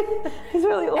 Why? He's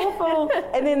really awful.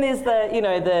 And then there's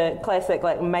the classic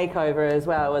like makeover as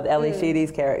well with Ali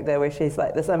Sheedy's character, where she's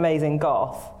like this amazing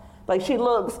goth. Like she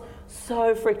looks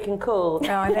so freaking cool. Oh,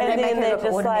 and then they're look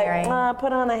just ordinary. like,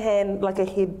 put on a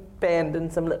headband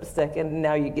and some lipstick, and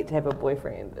now you get to have a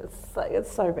boyfriend.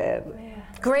 It's so bad.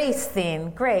 Greece then,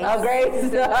 Greece. Oh,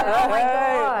 Grace! Oh my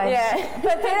God! Yeah.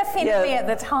 But that offended me at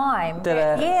the time. Did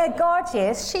it? Yeah, God,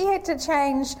 yes. She had to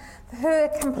change her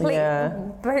complete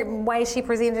way she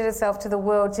presented herself to the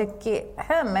world to get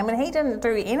him. I mean, he didn't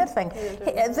do anything.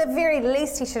 At the very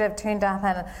least, he should have turned up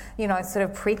in, sort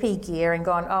of preppy gear and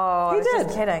gone, I was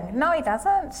just kidding. No, he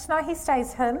doesn't. No, he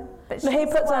stays him. But He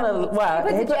puts on a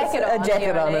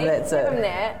jacket on and that's Give him it.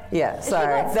 that. Yeah, She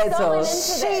sorry, got that's sewn all. into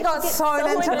she that. got gets sewn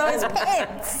into those into-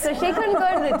 pants. So she couldn't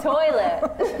go to the toilet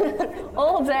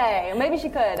all day. Maybe she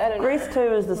could. I don't know. Grease 2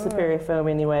 is the superior film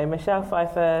anyway. Michelle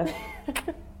Pfeiffer.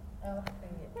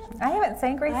 I haven't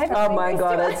seen Grease. Oh my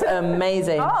God, it's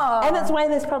amazing. Oh. And it's way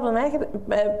less problematic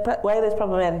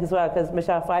as well, because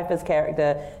Michelle Pfeiffer's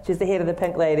character, she's the head of the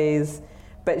Pink Ladies,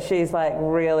 but she's like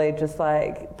really just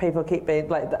like, people keep being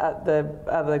like, the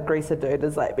other greaser dude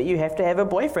is like, but you have to have a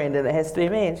boyfriend and it has to be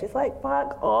me. And she's like,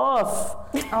 fuck off.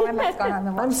 Oh, I must go home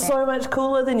and watch I'm that. so much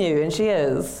cooler than you. And she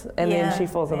is. And Yeah, then she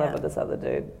falls in love yeah. with this other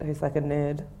dude who's like a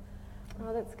nerd.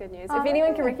 Oh, that's good news. If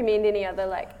anyone can recommend any other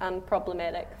like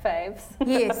unproblematic faves,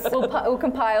 Yes. we'll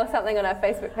compile something on our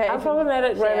Facebook page.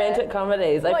 Unproblematic Share. romantic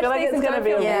comedies. I Watch feel like these it's and going to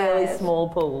don't be a feel really bad. small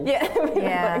pool. Yeah.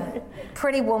 Yeah.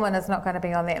 Pretty Woman is not going to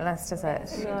be on that list, is it?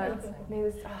 No.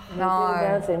 Dirty No.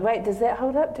 Dancing. Wait, does that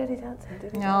hold up? Dirty Dancing.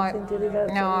 Dirty No. Dancing. Dirty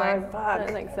Dancing. No. I Fuck. don't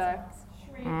think so.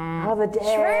 Oh, the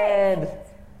dad.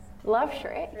 Love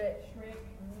Shrek.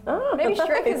 Oh. Maybe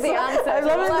Shrek is the answer. I'm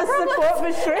loving the support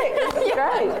for Shrek. It's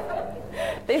great.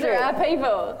 These are our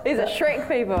people. These are Shrek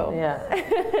people. Yeah.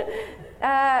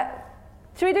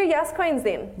 Should we do Yes Queens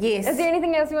then? Yes. Is there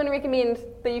anything else you want to recommend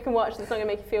that you can watch that's not going to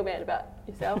make you feel bad about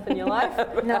yourself and your life?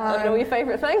 No. And all your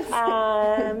favourite things?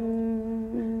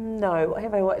 No. What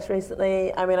have I watched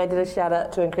recently? I mean, I did a shout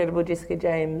out to Incredible Jessica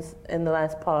James in the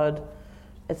last pod.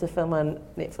 It's a film on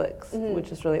Netflix,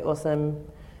 which is really awesome.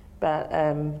 About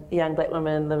a young black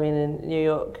woman living in New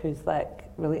York who's like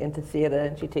really into theatre,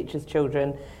 and she teaches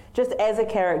children. Just as a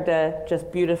character,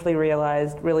 just beautifully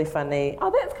realised, really funny.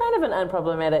 Oh, that's kind of an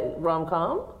unproblematic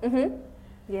rom-com.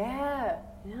 Yeah.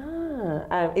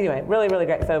 Yeah. Anyway, really, really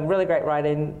great film. Really great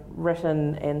writing,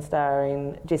 written and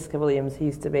starring Jessica Williams, who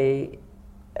used to be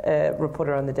a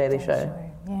reporter on The Daily Show.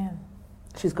 Yeah.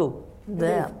 She's cool.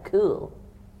 Yeah. Cool.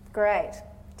 Great.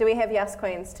 Do we have Yes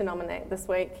Queens to nominate this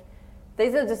week?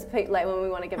 These are just people like when we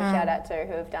want to give a shout out to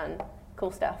who have done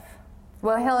cool stuff.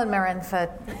 Well, Helen Mirren for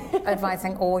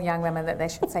advising all young women that they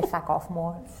should say fuck off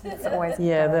more. It's always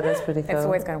Yeah, that is pretty cool. It's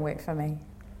always going to work for me.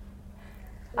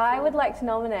 I would like to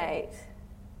nominate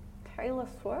Taylor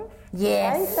Swift.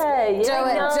 Yes. Say, Do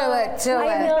yeah.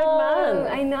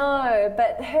 it. I know,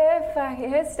 but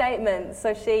her statement.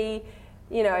 So she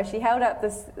held up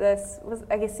this was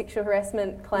I guess sexual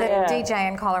harassment The claim. DJ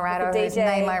in Colorado The whose DJ.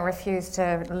 name I refuse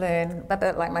to learn, a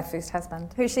bit like my first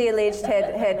husband. Who she alleged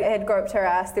had groped her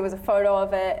ass. There was a photo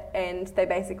of it, and they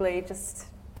basically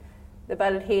they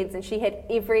butted heads, and she had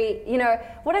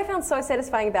what I found so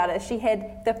satisfying about it is she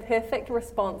had the perfect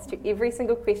response to every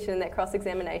single question in that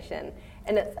cross-examination,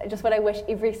 and it's just what I wish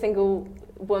every single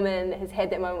woman has had,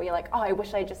 that moment where you're like, oh, I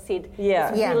wish I just said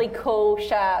this really cool,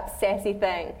 sharp, sassy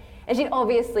thing. And she'd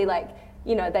obviously they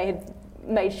had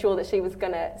made sure that she was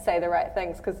going to say the right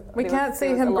things, because We can't see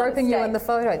him groping you in the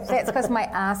photo. That's because my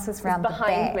ass is round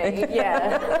behind the back. me.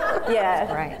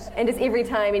 Yeah. Right. And just every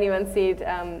time anyone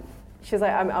said, she was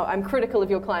like, I'm critical of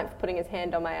your client for putting his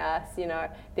hand on my ass.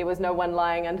 There was no one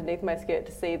lying underneath my skirt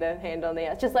to see the hand on the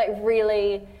ass. Just like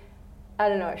really, I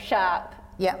don't know, sharp,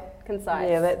 Yeah. concise.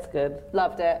 Yeah, that's good.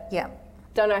 Loved it. Yeah.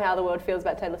 Don't know how the world feels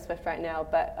about Taylor Swift right now,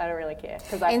 but I don't really care,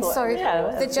 because I And thought so it was Yeah,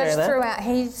 cool. the that's judge fair threw out,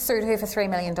 he sued her for $3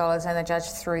 million, and the judge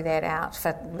threw that out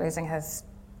for losing his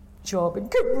job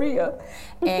and career.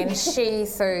 And she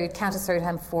countersued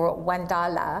him for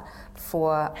 $1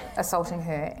 for assaulting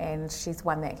her, and she's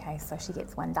won that case, so she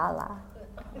gets $1.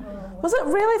 Was it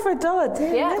really for $1?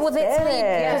 Damn, Yeah. Well, that's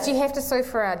bad. because you have to sue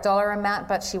for a dollar amount,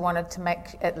 but she wanted to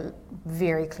make it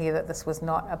very clear that this was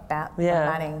not about the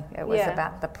money; it was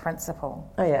about the principle.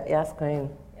 Oh yeah, Yas Queen.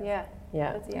 Yeah.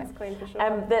 Yeah. That's a yes queen for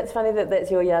sure. That's funny that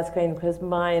that's your Yas Queen, because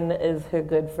mine is her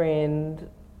good friend,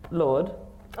 Lord.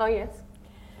 Oh, yes.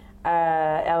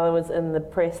 Ella was in the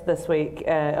press this week,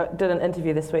 did an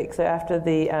interview this week. So after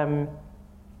the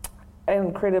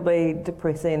incredibly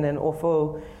depressing and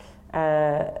awful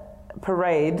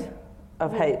parade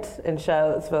of hate in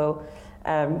Charlottesville,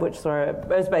 which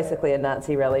was basically a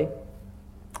Nazi rally,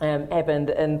 happened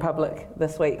in public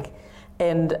this week.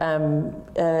 And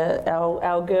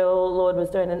our girl, Lord, was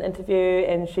doing an interview,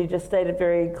 and she just stated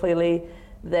very clearly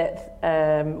that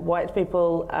white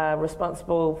people are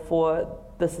responsible for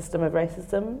the system of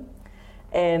racism,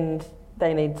 and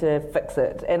they need to fix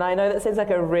it. And I know that seems like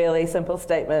a really simple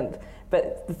statement,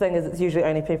 but the thing is, it's usually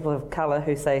only people of colour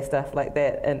who say stuff like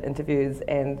that in interviews,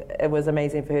 and it was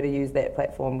amazing for her to use that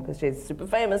platform because she's super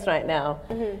famous right now.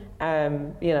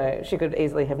 She could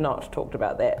easily have not talked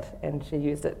about that, and she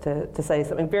used it to say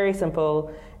something very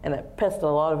simple, and it pissed a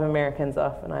lot of Americans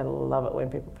off, and I love it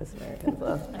when people piss Americans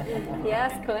off.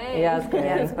 Yes, queen. Yes, queen.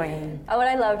 Yes, queen. Oh, what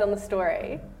I loved on the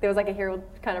story, there was like a Herald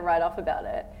kind of write-off about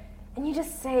it, and you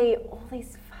just see all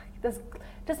these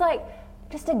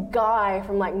just a guy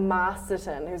from like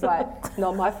Masterton who's like,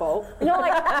 not my fault. You know,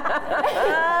 like,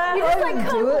 you just like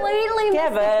completely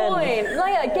miss the point.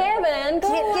 Like, Gavin,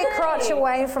 Get crotch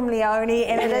away from Leonie,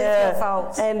 and it is your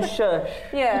fault. And shush.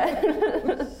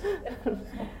 Yeah.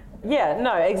 Yeah,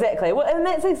 no, exactly. Well, and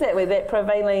that's exactly that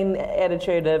prevailing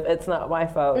attitude of it's not my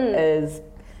fault is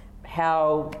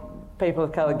how people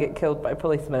of colour get killed by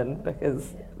policemen,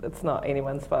 because it's not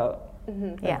anyone's fault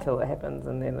until it happens,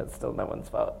 and then it's still no one's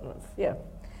fault. And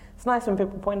it's nice when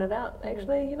people point it out,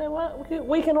 actually. You know what?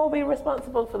 We can all be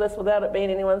responsible for this without it being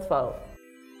anyone's fault.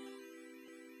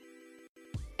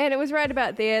 And it was right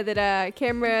about there that our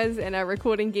cameras and our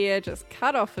recording gear just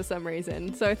cut off for some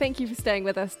reason. So thank you for staying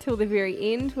with us till the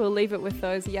very end. We'll leave it with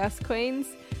those Yas Queens.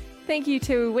 Thank you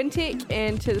to Wintec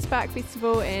and to the Spark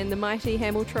Festival and the mighty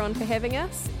Hamiltron for having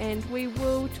us. And we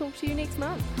will talk to you next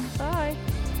month. Bye.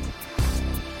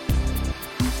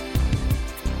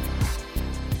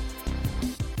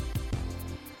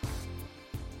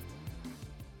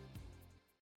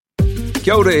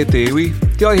 Kia ora e te iwi,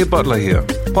 Te Aihe Butler here,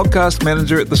 podcast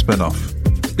manager at The Spinoff.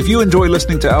 If you enjoy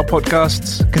listening to our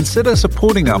podcasts, consider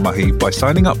supporting our mahi by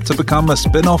signing up to become a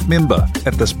Spinoff member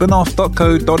at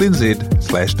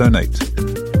thespinoff.co.nz/donate.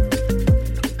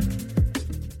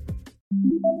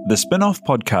 The Spinoff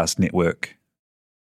Podcast Network.